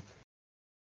lady?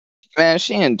 Man,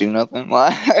 she didn't do nothing.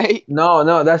 Like, No,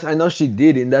 no, that's I know she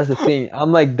didn't. That's the thing.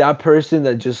 I'm like that person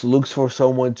that just looks for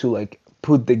someone to like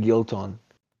put the guilt on.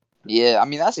 yeah, I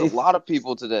mean that's a It's lot of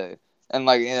people today, and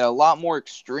like a lot more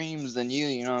extremes than you.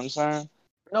 You know what I'm saying?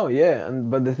 no, yeah,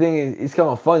 but the thing is, it's kind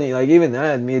of funny. Like even I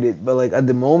admit it, but like at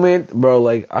the moment, bro,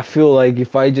 like I feel like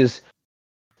if I just,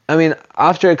 I mean,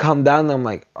 after I calm down, I'm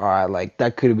like, all right, like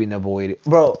that could have been avoided,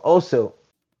 bro. Also,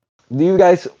 do you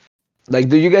guys like,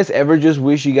 do you guys ever just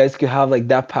wish you guys could have like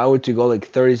that power to go like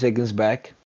 30 seconds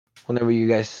back whenever you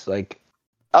guys like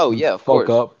Oh yeah, of fuck course.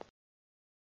 up?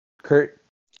 Kurt?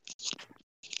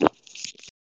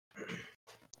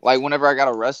 Like whenever I got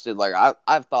arrested, like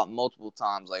I've thought multiple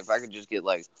times, like if I could just get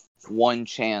like one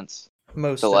chance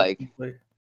Most to like definitely.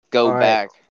 go All right. back.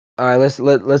 All right,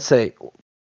 let's say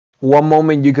one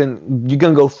moment you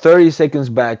can go 30 seconds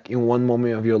back in one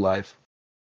moment of your life.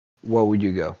 Where would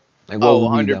you go? Like what Oh,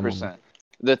 would be that moment? 100%.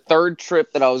 The third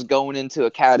trip that I was going into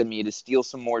Academy to steal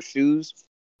some more shoes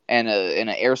and an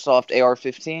airsoft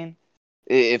AR-15.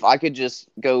 If I could just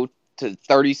go to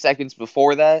 30 seconds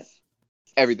before that,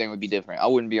 everything would be different. I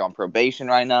wouldn't be on probation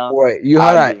right now. Wait, you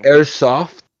had I'd an be,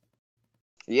 airsoft?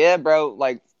 yeah, bro.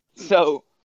 Like, so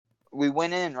we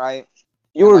went in, right?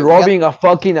 You And were like we got robbing a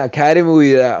fucking academy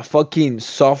with a fucking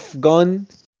soft gun?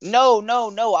 no.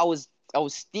 I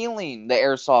was stealing the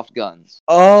airsoft guns.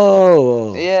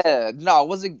 Oh. Yeah, no, I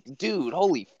wasn't, dude.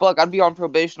 Holy fuck, I'd be on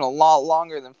probation a lot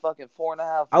longer than fucking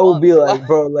 4.5 I would be months. like,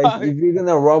 bro, like if you're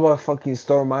gonna rob a fucking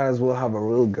store, might as well have a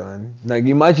real gun. Like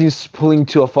imagine pulling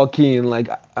to a fucking like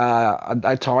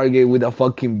a Target with a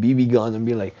fucking BB gun and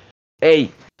be like,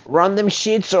 "Hey, run them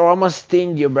shits or I'ma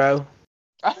sting you, bro."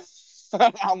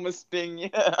 I'm a sting,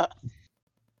 yeah.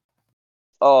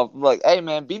 Oh, like, hey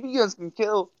man, BB guns can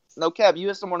kill. No cap, you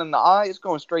hit someone in the eye, it's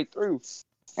going straight through,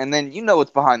 and then you know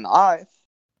what's behind the eye.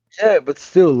 Yeah, but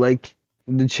still, like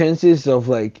the chances of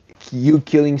like you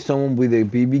killing someone with a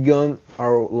BB gun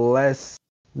are less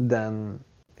than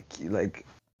like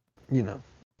you know,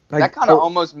 That like kind of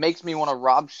almost makes me want to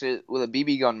rob shit with a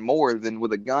BB gun more than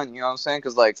with a gun. You know what I'm saying?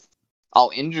 Because like,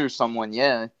 I'll injure someone,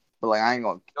 yeah, but like I ain't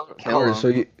gonna kill Kurt,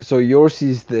 them. so yours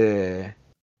is the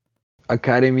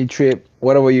academy trip.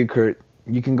 What about you, Kurt?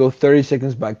 You can go 30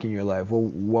 seconds back in your life.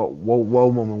 What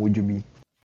moment would you be?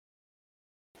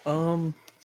 Um,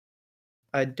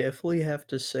 I definitely have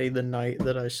to say the night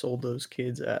that I sold those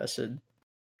kids acid.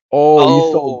 Oh,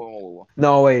 you sold. Oh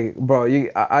No way, bro. I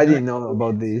Not didn't know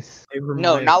about kids. this. They were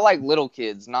no, my. not like little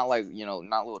kids, not like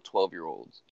not little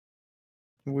 12-year-olds,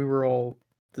 We were all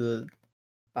the.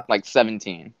 like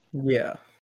 17. Yeah.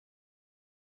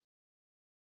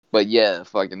 But yeah,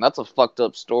 fucking, that's a fucked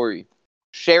up story.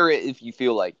 Share it if you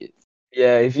feel like it.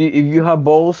 Yeah, if you have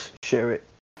balls, share it.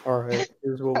 All right.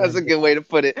 Here's what That's a went good down. way to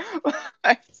put it.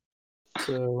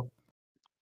 So,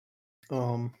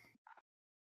 um,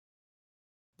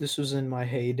 this was in my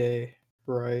heyday,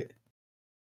 right?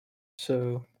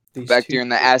 So these Back two, there in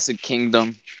the acid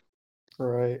kingdom.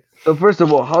 right? So first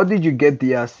of all, how did you get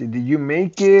the acid? Did you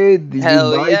make it? Did you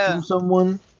Hell buy it from yeah.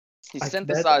 someone? He I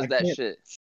synthesized that shit.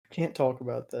 can't talk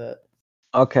about that.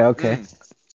 Okay, okay. Mm,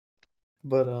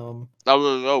 But that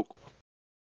was dope.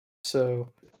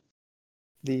 so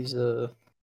these a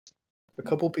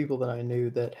couple people that I knew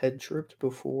that had tripped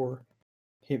before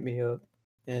hit me up,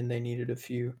 and they needed a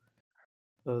few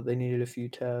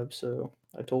tabs. So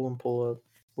I told them pull up.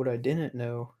 What I didn't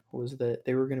know was that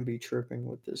they were going to be tripping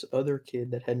with this other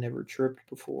kid that had never tripped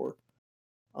before.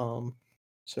 Um,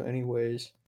 so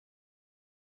anyways,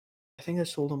 I think I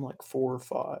sold them like 4 or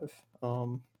 5.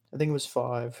 I think it was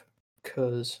 5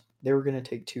 because they were gonna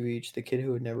take 2 each. The kid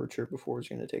who had never tripped before was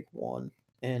gonna take one,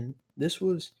 and this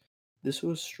was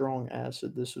strong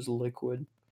acid. This was liquid,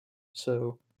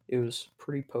 so it was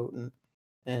pretty potent.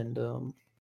 And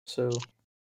so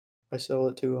I sell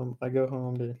it to them. I go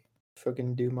home to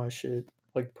fucking do my shit,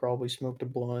 like probably smoked a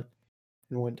blunt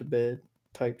and went to bed,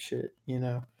 type shit, you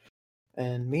know.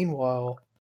 And meanwhile,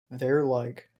 they're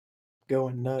like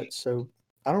going nuts. So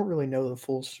I don't really know the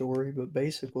full story, but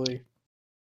basically,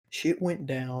 shit went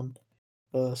down.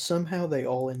 Somehow they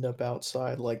all end up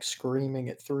outside, like screaming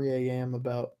at 3 a.m.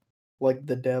 about like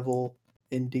the devil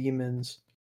and demons.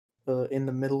 in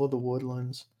the middle of the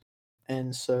woodlands.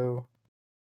 And so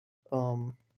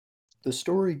the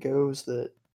story goes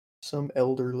that some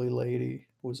elderly lady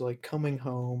was like coming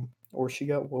home, or she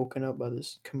got woken up by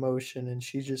this commotion, and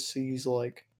she just sees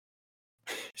like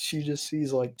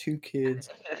two kids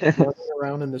running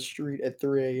around in the street at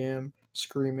 3 a.m.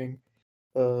 screaming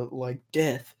like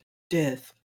death,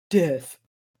 death, death,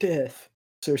 death.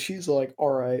 So she's like,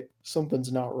 all right,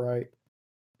 something's not right.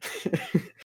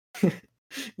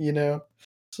 you know?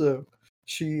 So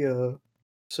she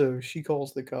she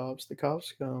calls the cops. The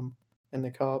cops come, and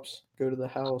the cops go to the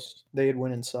house. They had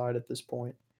went inside at this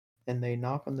point, and they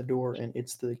knock on the door, and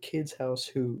it's the kid's house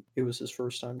who it was his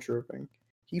first time tripping.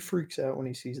 He freaks out when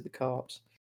he sees the cops,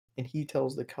 and he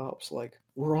tells the cops like,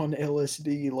 we're on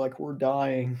LSD, like we're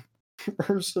dying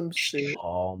or some shit.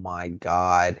 Oh my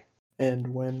god.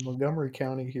 And when Montgomery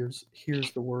County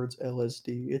hears the words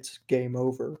LSD, it's game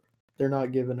over. They're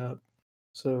not giving up.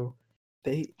 So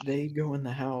they go in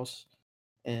the house,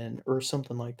 and or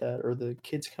something like that, or the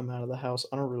kids come out of the house.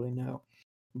 I don't really know.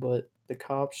 But the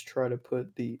cops try to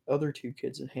put the other two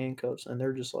kids in handcuffs, and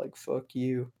they're just like, fuck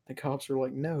you. The cops are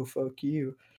like, no, fuck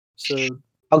you. So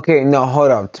Okay, no,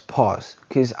 hold up, pause.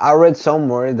 Because I read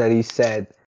somewhere that he said,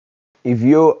 if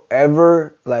you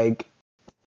ever like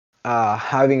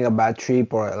having a bad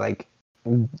trip or like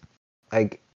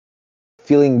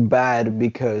feeling bad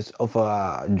because of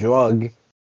a drug,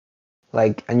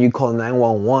 like, and you call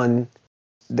 911,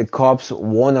 the cops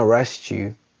won't arrest you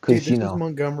dude, because this is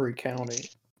Montgomery County.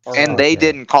 All And right. they Okay.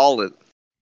 didn't call it.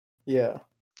 Yeah.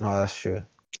 Oh, that's true.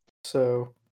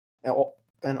 So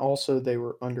and also they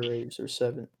were underage.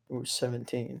 They were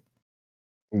 17.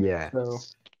 Yeah. So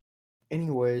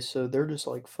anyway, so they're just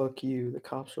like, fuck you. The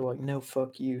cops are like, no,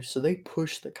 fuck you. So they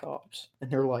push the cops,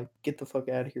 and they're like, get the fuck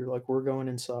out of here. Like, we're going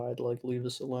inside. Like, leave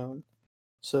us alone.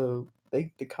 So the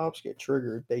cops get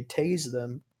triggered. They tase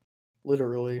them,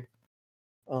 literally.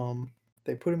 Um,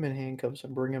 they put them in handcuffs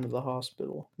and bring them to the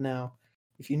hospital. Now,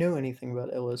 if you know anything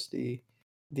about LSD,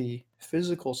 the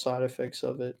physical side effects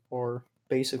of it are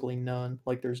basically none.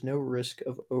 Like, there's no risk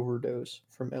of overdose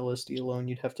from LSD alone.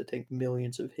 You'd have to take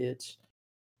millions of hits.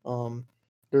 Um,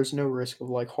 there's no risk of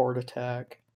like heart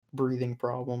attack, breathing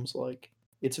problems. Like,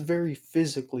 it's a very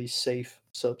physically safe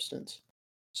substance.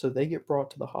 So they get brought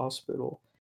to the hospital,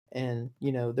 and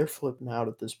they're flipping out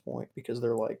at this point because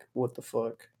they're like, what the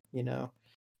fuck,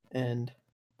 and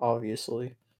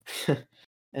obviously,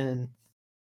 and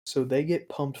so they get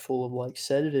pumped full of like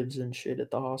sedatives and shit at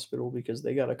the hospital because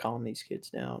they gotta calm these kids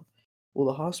down. Well,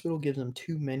 the hospital gives them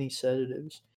too many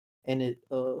sedatives, and it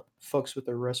fucks with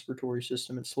their respiratory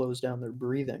system and slows down their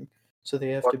breathing. So they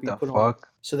have to What be the put on. fuck?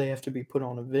 So they have to be put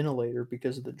on a ventilator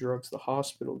because of the drugs the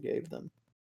hospital gave them.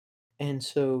 And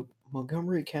so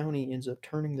Montgomery County ends up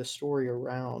turning the story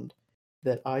around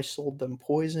that I sold them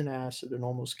poison acid and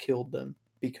almost killed them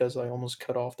because I almost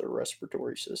cut off their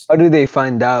respiratory How system. did they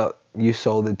find out you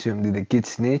sold it to him? Did the kid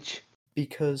snitch?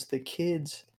 Because the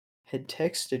kids had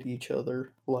texted each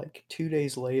other like 2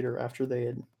 days later after they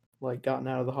had like gotten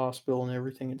out of the hospital and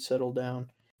everything had settled down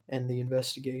and the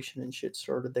investigation and shit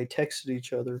started. They texted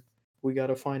each other, we got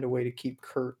to find a way to keep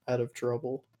Kurt out of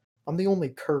trouble. I'm the only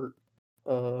Kurt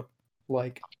uh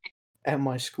like at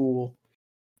my school,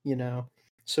 you know.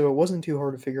 So it wasn't too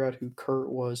hard to figure out who Kurt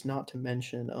was, not to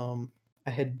mention I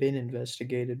had been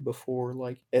investigated before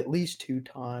like at least 2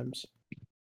 times.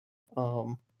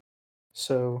 Um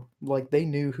so, like, they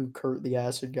knew who Kurt the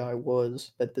Acid Guy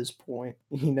was at this point.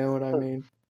 You know what I mean?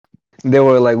 They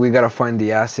were like, we gotta find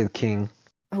the Acid King.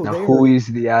 Oh, Now, they who already is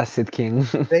the Acid King?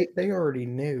 they already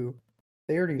knew.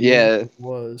 They already knew Yeah. who it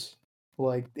was.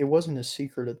 Like, it wasn't a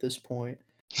secret at this point.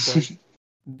 But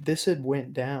this had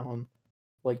went down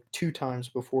like 2 times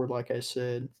before, like I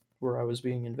said, where I was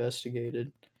being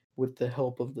investigated with the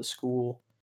help of the school.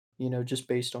 Just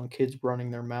based on kids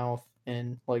running their mouth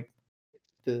and like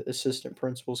the assistant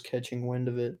principal's catching wind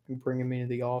of it and bringing me to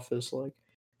the office like,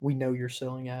 we know you're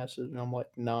selling acid. And I'm like,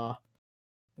 nah.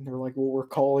 And they're like, well, we're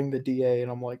calling the DA. And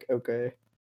I'm like, okay.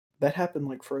 That happened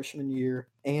like freshman year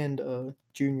and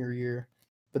junior year.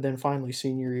 But then finally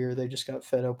senior year, they just got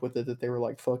fed up with it that they were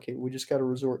like, fuck it. We just got to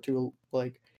resort to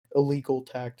like illegal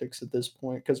tactics at this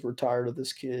point because we're tired of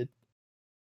this kid.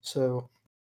 So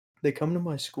they come to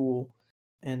my school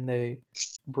and they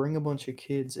bring a bunch of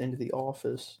kids into the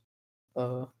office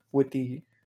uh, with the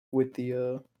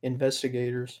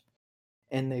investigators,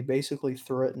 and they basically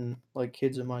threaten like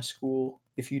kids at my school.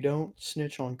 If you don't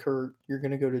snitch on Kurt, you're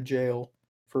gonna go to jail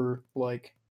for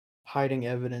like hiding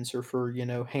evidence or for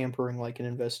hampering like an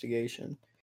investigation.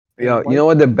 And Yo, you know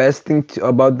what the best thing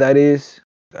about that is?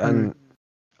 Mm, And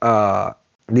uh,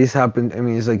 this happened. I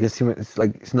mean, it's like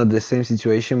it's not the same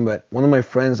situation, but one of my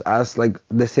friends asked like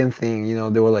the same thing. You know,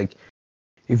 they were like,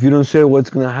 if you don't say what's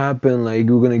gonna happen, like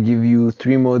we're gonna give you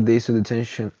 3 more days of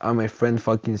detention. And my friend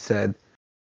fucking said,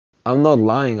 I'm not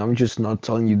lying. I'm just not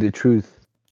telling you the truth.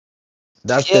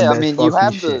 That's the Yeah, I best mean, you fucking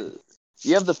have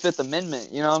shit. the Fifth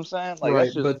Amendment. You know what I'm saying? Like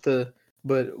that's Right, just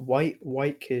but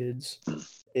white kids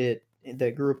it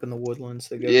that grew up in the woodlands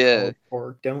that go to yeah. College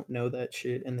Park don't know that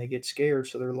shit and they get scared,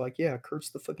 so they're like, yeah, Kurt's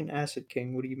the fucking acid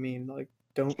king. What do you mean? Like,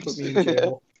 don't put me in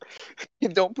jail.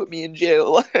 Don't put me in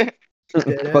jail.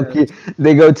 Dead Fuck ass. it.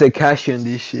 They go to cash in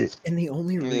this shit. And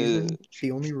Yeah.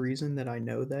 the only reason that I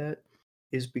know that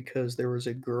is because there was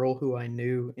a girl who I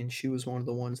knew and she was one of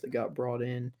the ones that got brought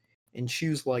in, and she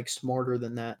was like smarter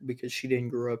than that because she didn't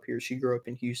grow up here. She grew up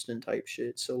in Houston type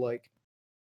shit. So like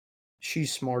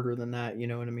she's smarter than that, you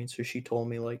know what I mean? So she told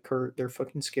me like, Kurt, they're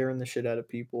fucking scaring the shit out of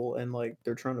people and like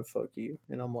they're trying to fuck you.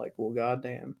 And I'm like, well,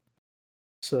 goddamn.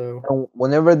 So And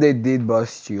whenever they did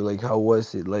bust you, like how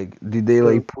was it? Like did they so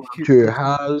like pull up here, to your this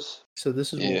house? so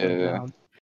this is what went Yeah. down.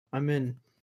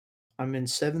 I'm in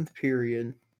seventh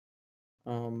period,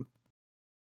 um,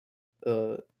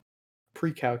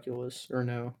 pre-calculus or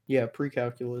no, yeah,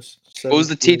 pre-calculus. What was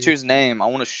the Seventh period. teacher's name? I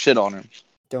want to shit on her.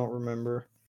 Don't remember.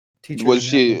 Teacher Was didn't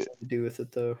have she? anything to do with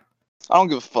it though. I don't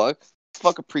give a fuck.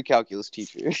 Fuck a pre-calculus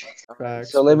teacher.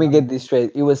 Facts, So let but me get this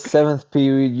straight. It was seventh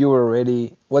period. You were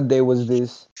ready. What day was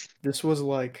this? this was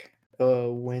like a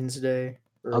Wednesday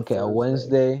or a Okay, a Thursday.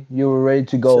 Wednesday. You were ready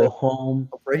to So go home.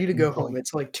 I'm ready to go home. But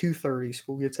It's like 2:30.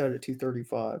 School gets out at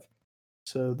 2:35.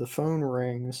 So the phone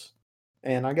rings,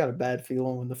 and I got a bad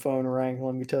feeling when the phone rang.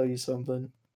 Let me tell you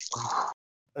something.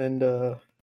 And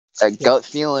That gut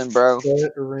feeling, bro.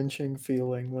 gut wrenching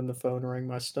feeling when the phone rang.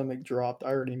 My stomach dropped. I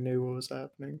already knew what was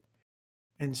happening.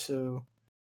 And so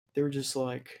they were just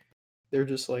like,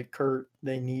 Kurt,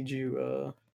 they need you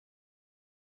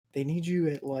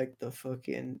at like the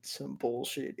fucking some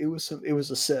bullshit. It was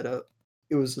a setup.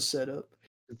 It was a setup.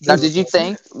 They Now, were did you like,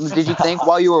 think? Did you think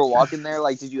while you were walking there,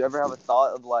 like, did you ever have a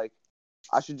thought of like,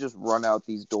 I should just run out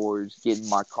these doors, get in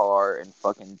my car, and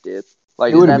fucking dip?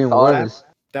 Like, it is would have that been thought? worse.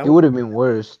 that It would have been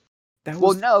worse. that Well,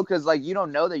 was no, because like you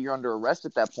don't know that you're under arrest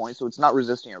at that point, so it's not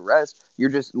resisting arrest.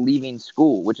 You're just leaving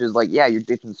school, which is like, yeah, you're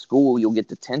ditching school, you'll get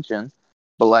detention,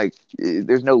 but like,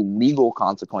 there's no legal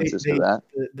consequences to that.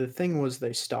 the thing was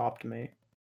they stopped me,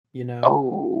 you know.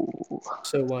 Oh,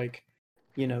 So like,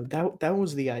 that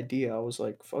was the idea. I was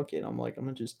like, fuck it. I'm like, I'm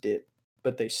gonna just dip.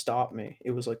 But they stopped me.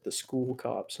 It was like the school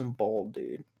cop, some bald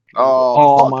dude. He was like, oh,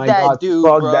 Oh fuck my that god, dude,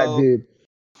 fuck that bro. dude.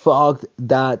 Fuck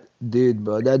that dude,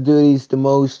 bro. That dude is the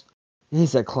most.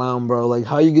 He's a clown, bro. Like,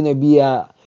 how you gonna be a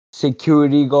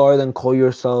security guard and call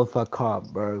yourself a cop,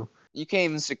 bro? You can't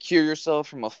even secure yourself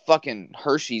from a fucking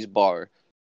Hershey's bar.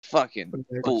 Fucking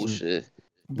Fucking bullshit.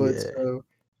 but yeah. so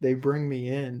they bring me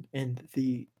in, and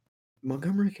the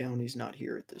Montgomery County's not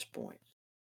here at this point.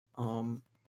 Um,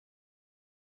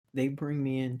 they bring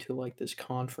me into like this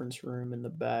conference room in the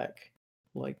back,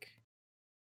 like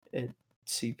at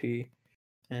CP,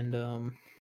 and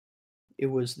it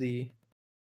was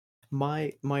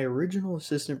my original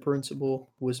assistant principal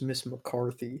was Miss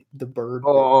McCarthy, the bird bitch.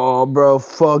 Oh, bro,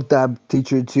 fuck that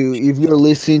teacher too. If you're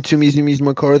listening to me, Miss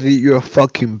McCarthy, you're a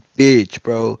fucking bitch,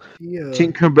 bro. Yeah,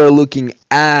 Tinkerbell looking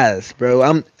ass, bro.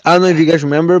 I don't know if you guys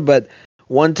remember, but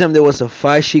one time there was a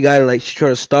fight. She got like she tried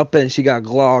to stop it and she got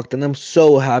glocked, and I'm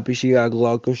so happy she got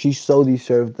glocked because she so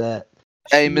deserved that.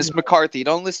 Hey, she Miss McCarthy,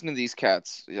 don't listen to these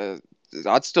cats.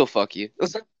 I'd still fuck you.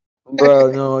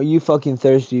 Bro, no, you fucking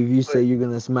thirsty if you say but you're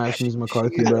gonna smash Miss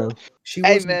McCarthy, she bro. she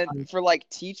Hey, wasn't man, my, for like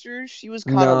teachers, she was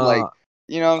kind of like, Nah,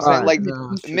 you know what I'm she saying? alright, Like wasn't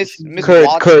nah. a teacher. Miss She was Miss an Kurt,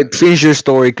 Watson. finish your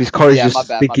story because Kurt is Yeah, my just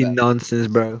bad, my speaking bad. nonsense,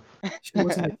 bro. she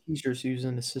wasn't a teacher. She was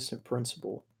an assistant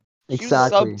principal. She was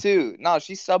Exactly. sub too. No,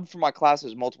 she subbed for my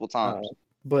classes multiple Uh, times.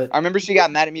 but I remember she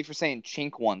got mad at me for saying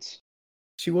chink once.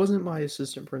 she wasn't my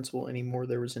assistant principal anymore.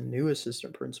 There was a new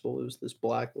assistant principal. It was this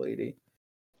black lady.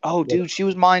 Oh, But, dude, she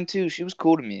was mine too. She was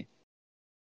cool to me.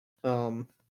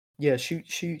 yeah,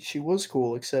 she was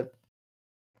cool, except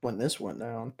when this went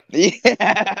down.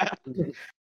 Yeah.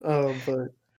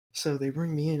 But so they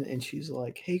bring me in, and she's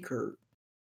like, "Hey, Kurt."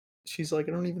 She's like,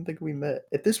 "I don't even think we met."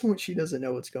 At this point, she doesn't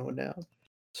know what's going down.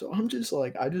 So I'm just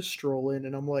like, I just stroll in,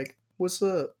 and I'm like, "What's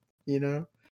up?" You know?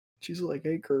 She's like,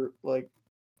 "Hey, Kurt, like,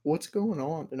 what's going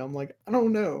on?" And I'm like, "I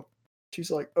don't know."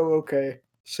 She's like, "Oh, okay.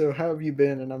 So how have you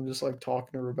been?" And I'm just like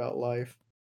talking to her about life.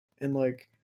 And like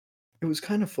it was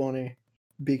kind of funny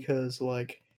because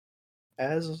like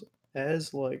as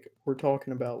like we're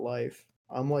talking about life,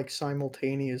 I'm like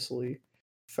simultaneously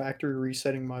factory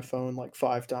resetting my phone like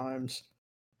 5 times.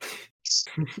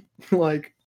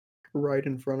 Like right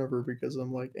in front of her because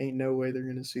I'm like, ain't no way they're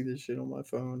gonna see this shit on my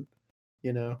phone,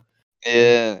 you know.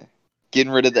 Yeah.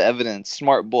 Getting rid of the evidence.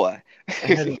 Smart boy. I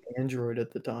had an Android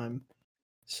at the time,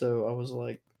 so I was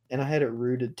like, and I had it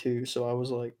rooted too, so I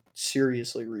was like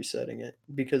seriously resetting it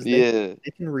because Yeah.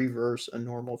 they can reverse a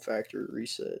normal factory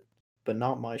reset, but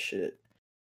not my shit.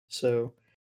 So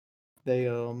they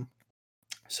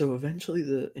so eventually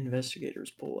the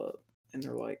investigators pull up and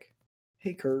they're like,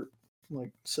 "Hey Kurt," I'm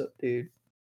like, "Sup, dude?"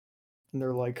 And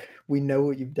they're like, "We know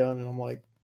what you've done," and I'm like,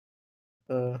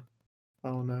 I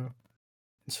don't know."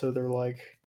 And so they're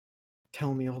like,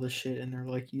 telling me all this shit, and they're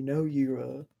like,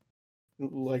 you're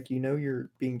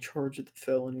being charged with the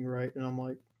felony, right? And I'm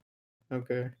like,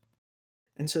 okay.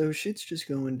 And so shit's just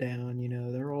going down,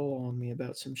 they're all on me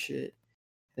about some shit.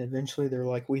 And eventually they're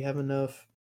like, we have enough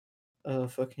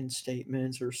fucking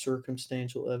statements or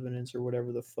circumstantial evidence or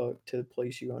whatever the fuck to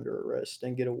place you under arrest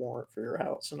and get a warrant for your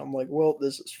house. And I'm like, well,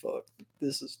 this is fucked.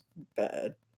 This is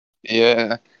bad.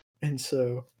 Yeah. And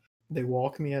so they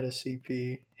walk me out of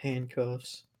CP,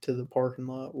 handcuffs, to the parking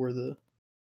lot where the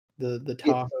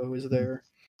Tahoe is there.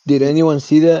 Did anyone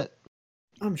see that?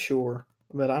 I'm sure,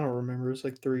 but I don't remember. It was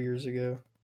like 3 years ago.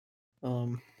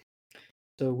 Um,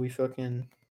 so we fucking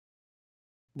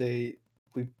they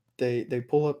we they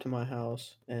pull up to my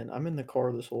house, and I'm in the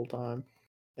car this whole time,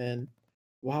 and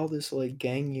while this like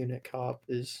gang unit cop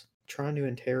is trying to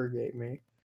interrogate me,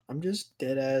 I'm just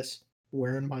dead ass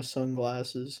wearing my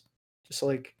sunglasses, just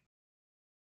like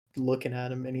looking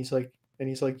at him, and he's like,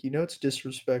 it's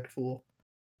disrespectful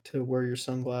to wear your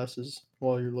sunglasses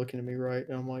while you're looking at me, right?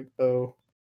 And I'm like, oh,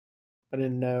 I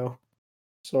didn't know.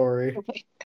 Sorry.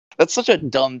 That's such a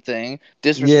dumb thing.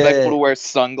 Disrespectful Yeah, to wear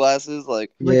sunglasses.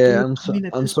 Like, Dude, I'm I mean,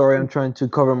 at I'm this sorry. I'm point, trying to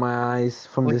cover my eyes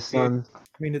from like, the sun. I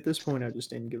mean, at this point, I just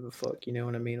didn't give a fuck. You know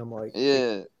what I mean? I'm like, dude,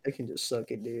 yeah. I can just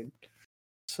suck it, dude.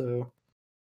 So,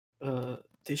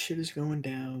 this shit is going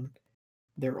down.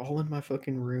 They're all in my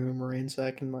fucking room,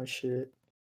 ransacking my shit.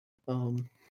 Um,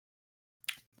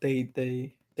 they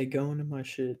go into my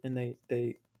shit and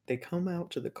they come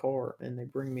out to the car and they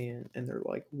bring me in and they're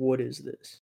like, "What is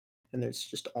this?" And it's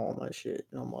just all my shit.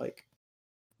 And I'm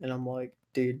like,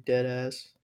 dude, dead ass.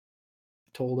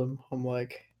 Told him, I'm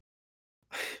like,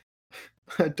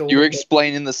 I told You were him that.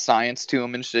 explaining the science to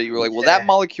him and shit. You were like, well, that Yeah.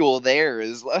 molecule there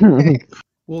is like.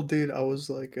 Well, dude, I was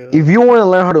like, If you want to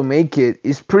learn how to make it,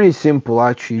 it's pretty simple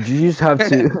actually. You just have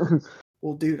to.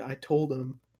 well, dude, like,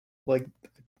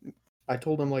 I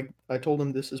told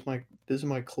him this is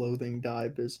my clothing dye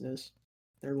business.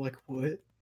 They're like, what?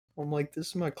 I'm like, this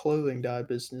is my clothing dye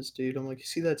business, dude. I'm like, you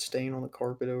see that stain on the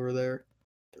carpet over there?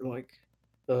 They're like,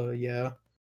 yeah.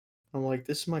 I'm like,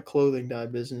 this is my clothing dye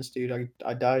business, dude.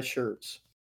 I dye shirts.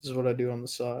 This is what I do on the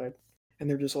side. And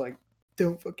they're just like,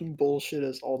 don't fucking bullshit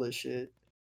us all this shit.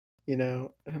 And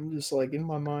I'm just like, in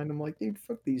my mind, I'm like, dude,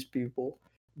 fuck these people.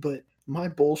 But my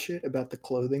bullshit about the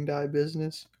clothing dye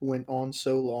business went on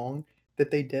so long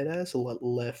that they deadass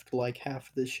left like half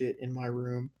of the shit in my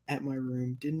room, at my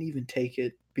room, didn't even take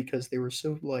it because they were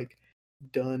so like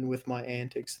done with my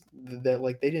antics that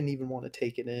like they didn't even want to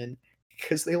take it in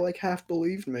because they like half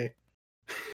believed me.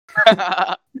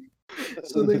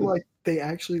 So they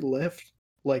actually left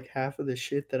like half of the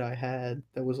shit that I had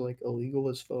that was like illegal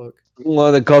as fuck. One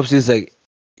of the cops is like,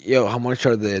 "Yo, how much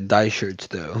are the dye shirts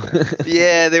though?"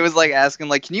 Yeah, they was like asking,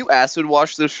 like, can you acid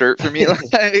wash this shirt for me?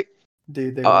 Like,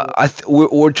 Dude, they were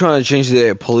we're trying to change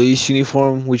the police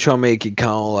uniform. We try to make it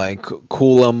kind of like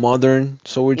cool and modern.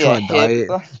 So we're yeah, trying to dye hip.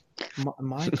 it.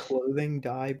 my clothing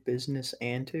dye business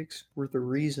antics were the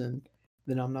reason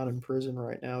that I'm not in prison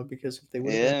right now because if they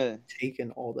would have Yeah,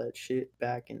 taken all that shit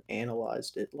back and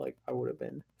analyzed it, like I would have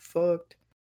been fucked.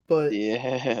 But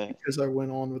yeah. because I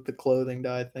went on with the clothing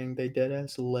dye thing, they dead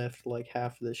ass left like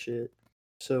half of the shit.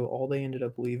 So all they ended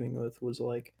up leaving with was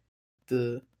like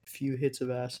the few hits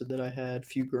of acid that I had,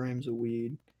 few grams of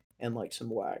weed, and like some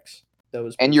wax. That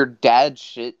was And basically your dad's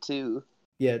shit too.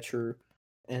 yeah, true.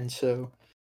 And so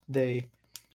they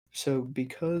so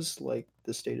because like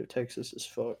the state of Texas is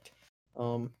fucked,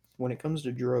 when it comes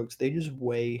to drugs, they just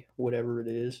weigh whatever it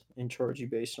is and charge you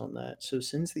based on that. So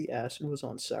since the acid was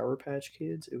on Sour Patch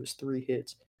Kids, it was 3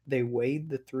 hits. They weighed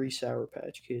the 3 Sour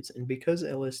Patch Kids, and because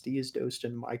LSD is dosed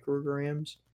in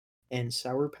micrograms, and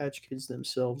Sour Patch Kids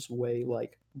themselves weigh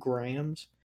like grams,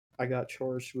 I got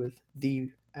charged with the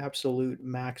absolute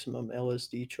maximum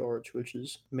LSD charge, which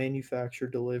is manufacture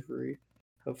delivery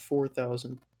of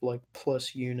 4,000 like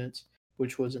plus units,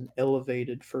 which was an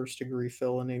elevated first degree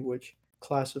felony, which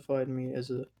classified me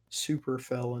as a super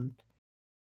felon.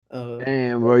 Uh,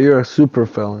 Damn, bro, you're a super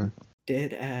felon.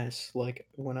 dead ass. Like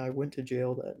when I went to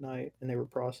jail that night and they were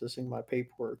processing my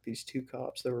paperwork, these two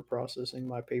cops that were processing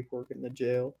my paperwork in the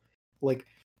jail, like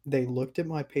they looked at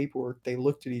my paperwork, they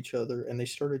looked at each other, and they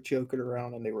started joking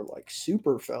around, and they were like,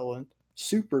 "Super felon,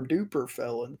 super duper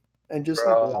felon," and just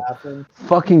like Bro. laughing.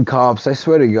 Fucking cops! I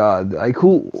swear to God, like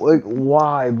who, like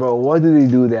why, bro? Why do they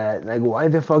do that? Like, why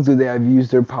the fuck do they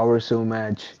abuse their power so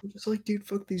much? I'm just like, dude,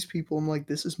 fuck these people. I'm like,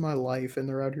 this is my life, and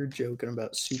they're out here joking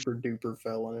about super duper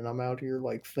felon, and I'm out here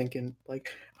like thinking, like,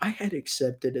 I had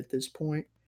accepted at this point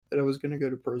that I was gonna go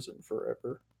to prison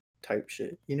forever, type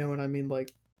shit. You know what I mean?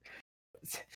 Like,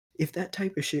 if that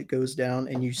type of shit goes down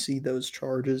and you see those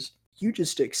charges, you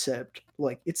just accept,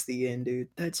 like, it's the end, dude.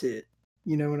 That's it.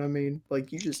 You know what I mean?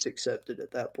 Like, you just accept it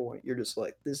at that point. You're just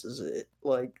like, this is it.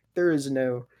 Like, there is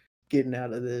no getting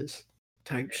out of this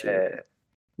type shit.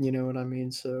 You know what I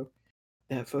mean? So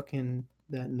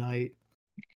that night,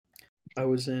 I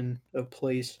was in a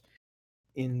place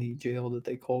in the jail that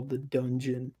they called the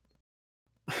dungeon,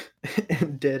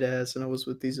 and dead ass, and I was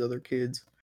with these other kids.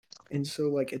 And so,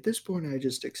 like, at this point, I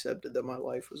just accepted that my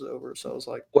life was over. So I was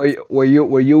like, Were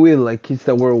you with like kids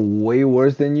that were way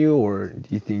worse than you, or do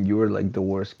you think you were like the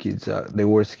worst kids, the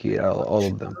worst kid out of all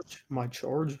of them? my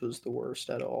charge was the worst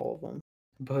out of all of them,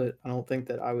 but I don't think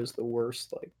that I was the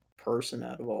worst like person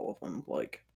out of all of them,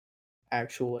 like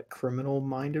actual like criminal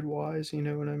minded wise. You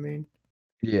know what I mean?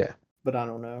 Yeah. But I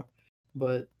don't know.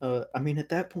 But I mean, at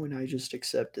that point, I just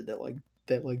accepted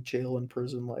that jail and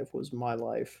prison life was my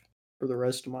life for the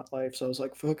rest of my life. So I was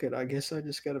like, fuck it. I guess I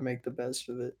just got to make the best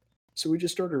of it. So we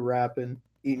just started rapping,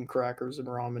 eating crackers and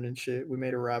ramen and shit. We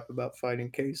made a rap about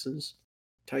fighting cases,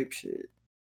 type shit,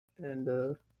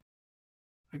 and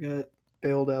I got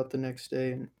bailed out the next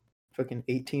day, and fucking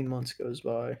 18 months goes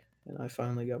by, and I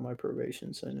finally got my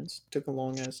probation sentence. Took a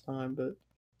long ass time, but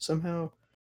somehow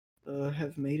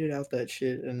have made it out that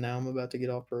shit, and now I'm about to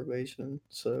get off probation.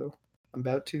 So I'm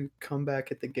about to come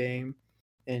back at the game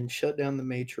and shut down the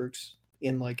Matrix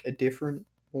in like a different,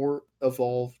 more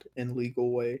evolved and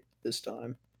legal way this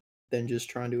time than just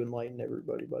trying to enlighten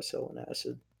everybody by selling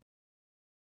acid.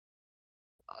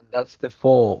 That's the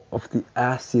fall of the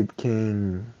Acid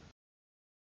King.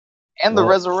 And the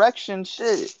Well, resurrection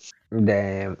shit.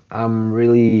 damn, I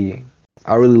really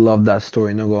love that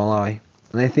story. Not gonna lie,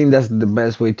 and I think that's the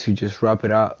best way to just wrap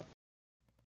it up.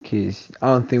 Cause I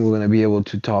don't think we're gonna be able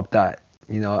to top that.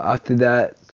 After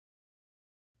that,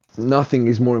 nothing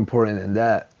is more important than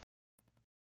that.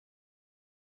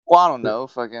 Well, I don't know.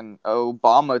 Fucking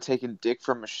Obama taking dick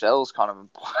from Michelle's kind of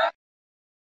important.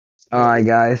 All right,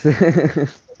 guys.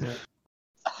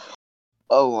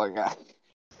 Oh my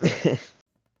god.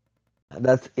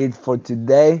 That's it for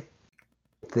today.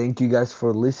 Thank you guys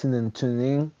for listening and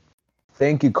tuning in.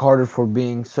 Thank you, Carter, for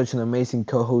being such an amazing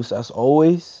co-host as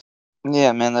always.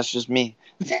 Yeah, man, that's just me.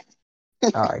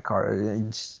 All right,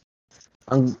 Carter.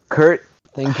 Kurt,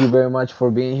 thank you very much for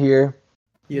being here.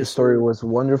 Yes, The story sir. was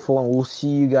wonderful, and we'll see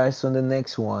you guys on the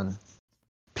next one.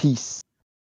 Peace.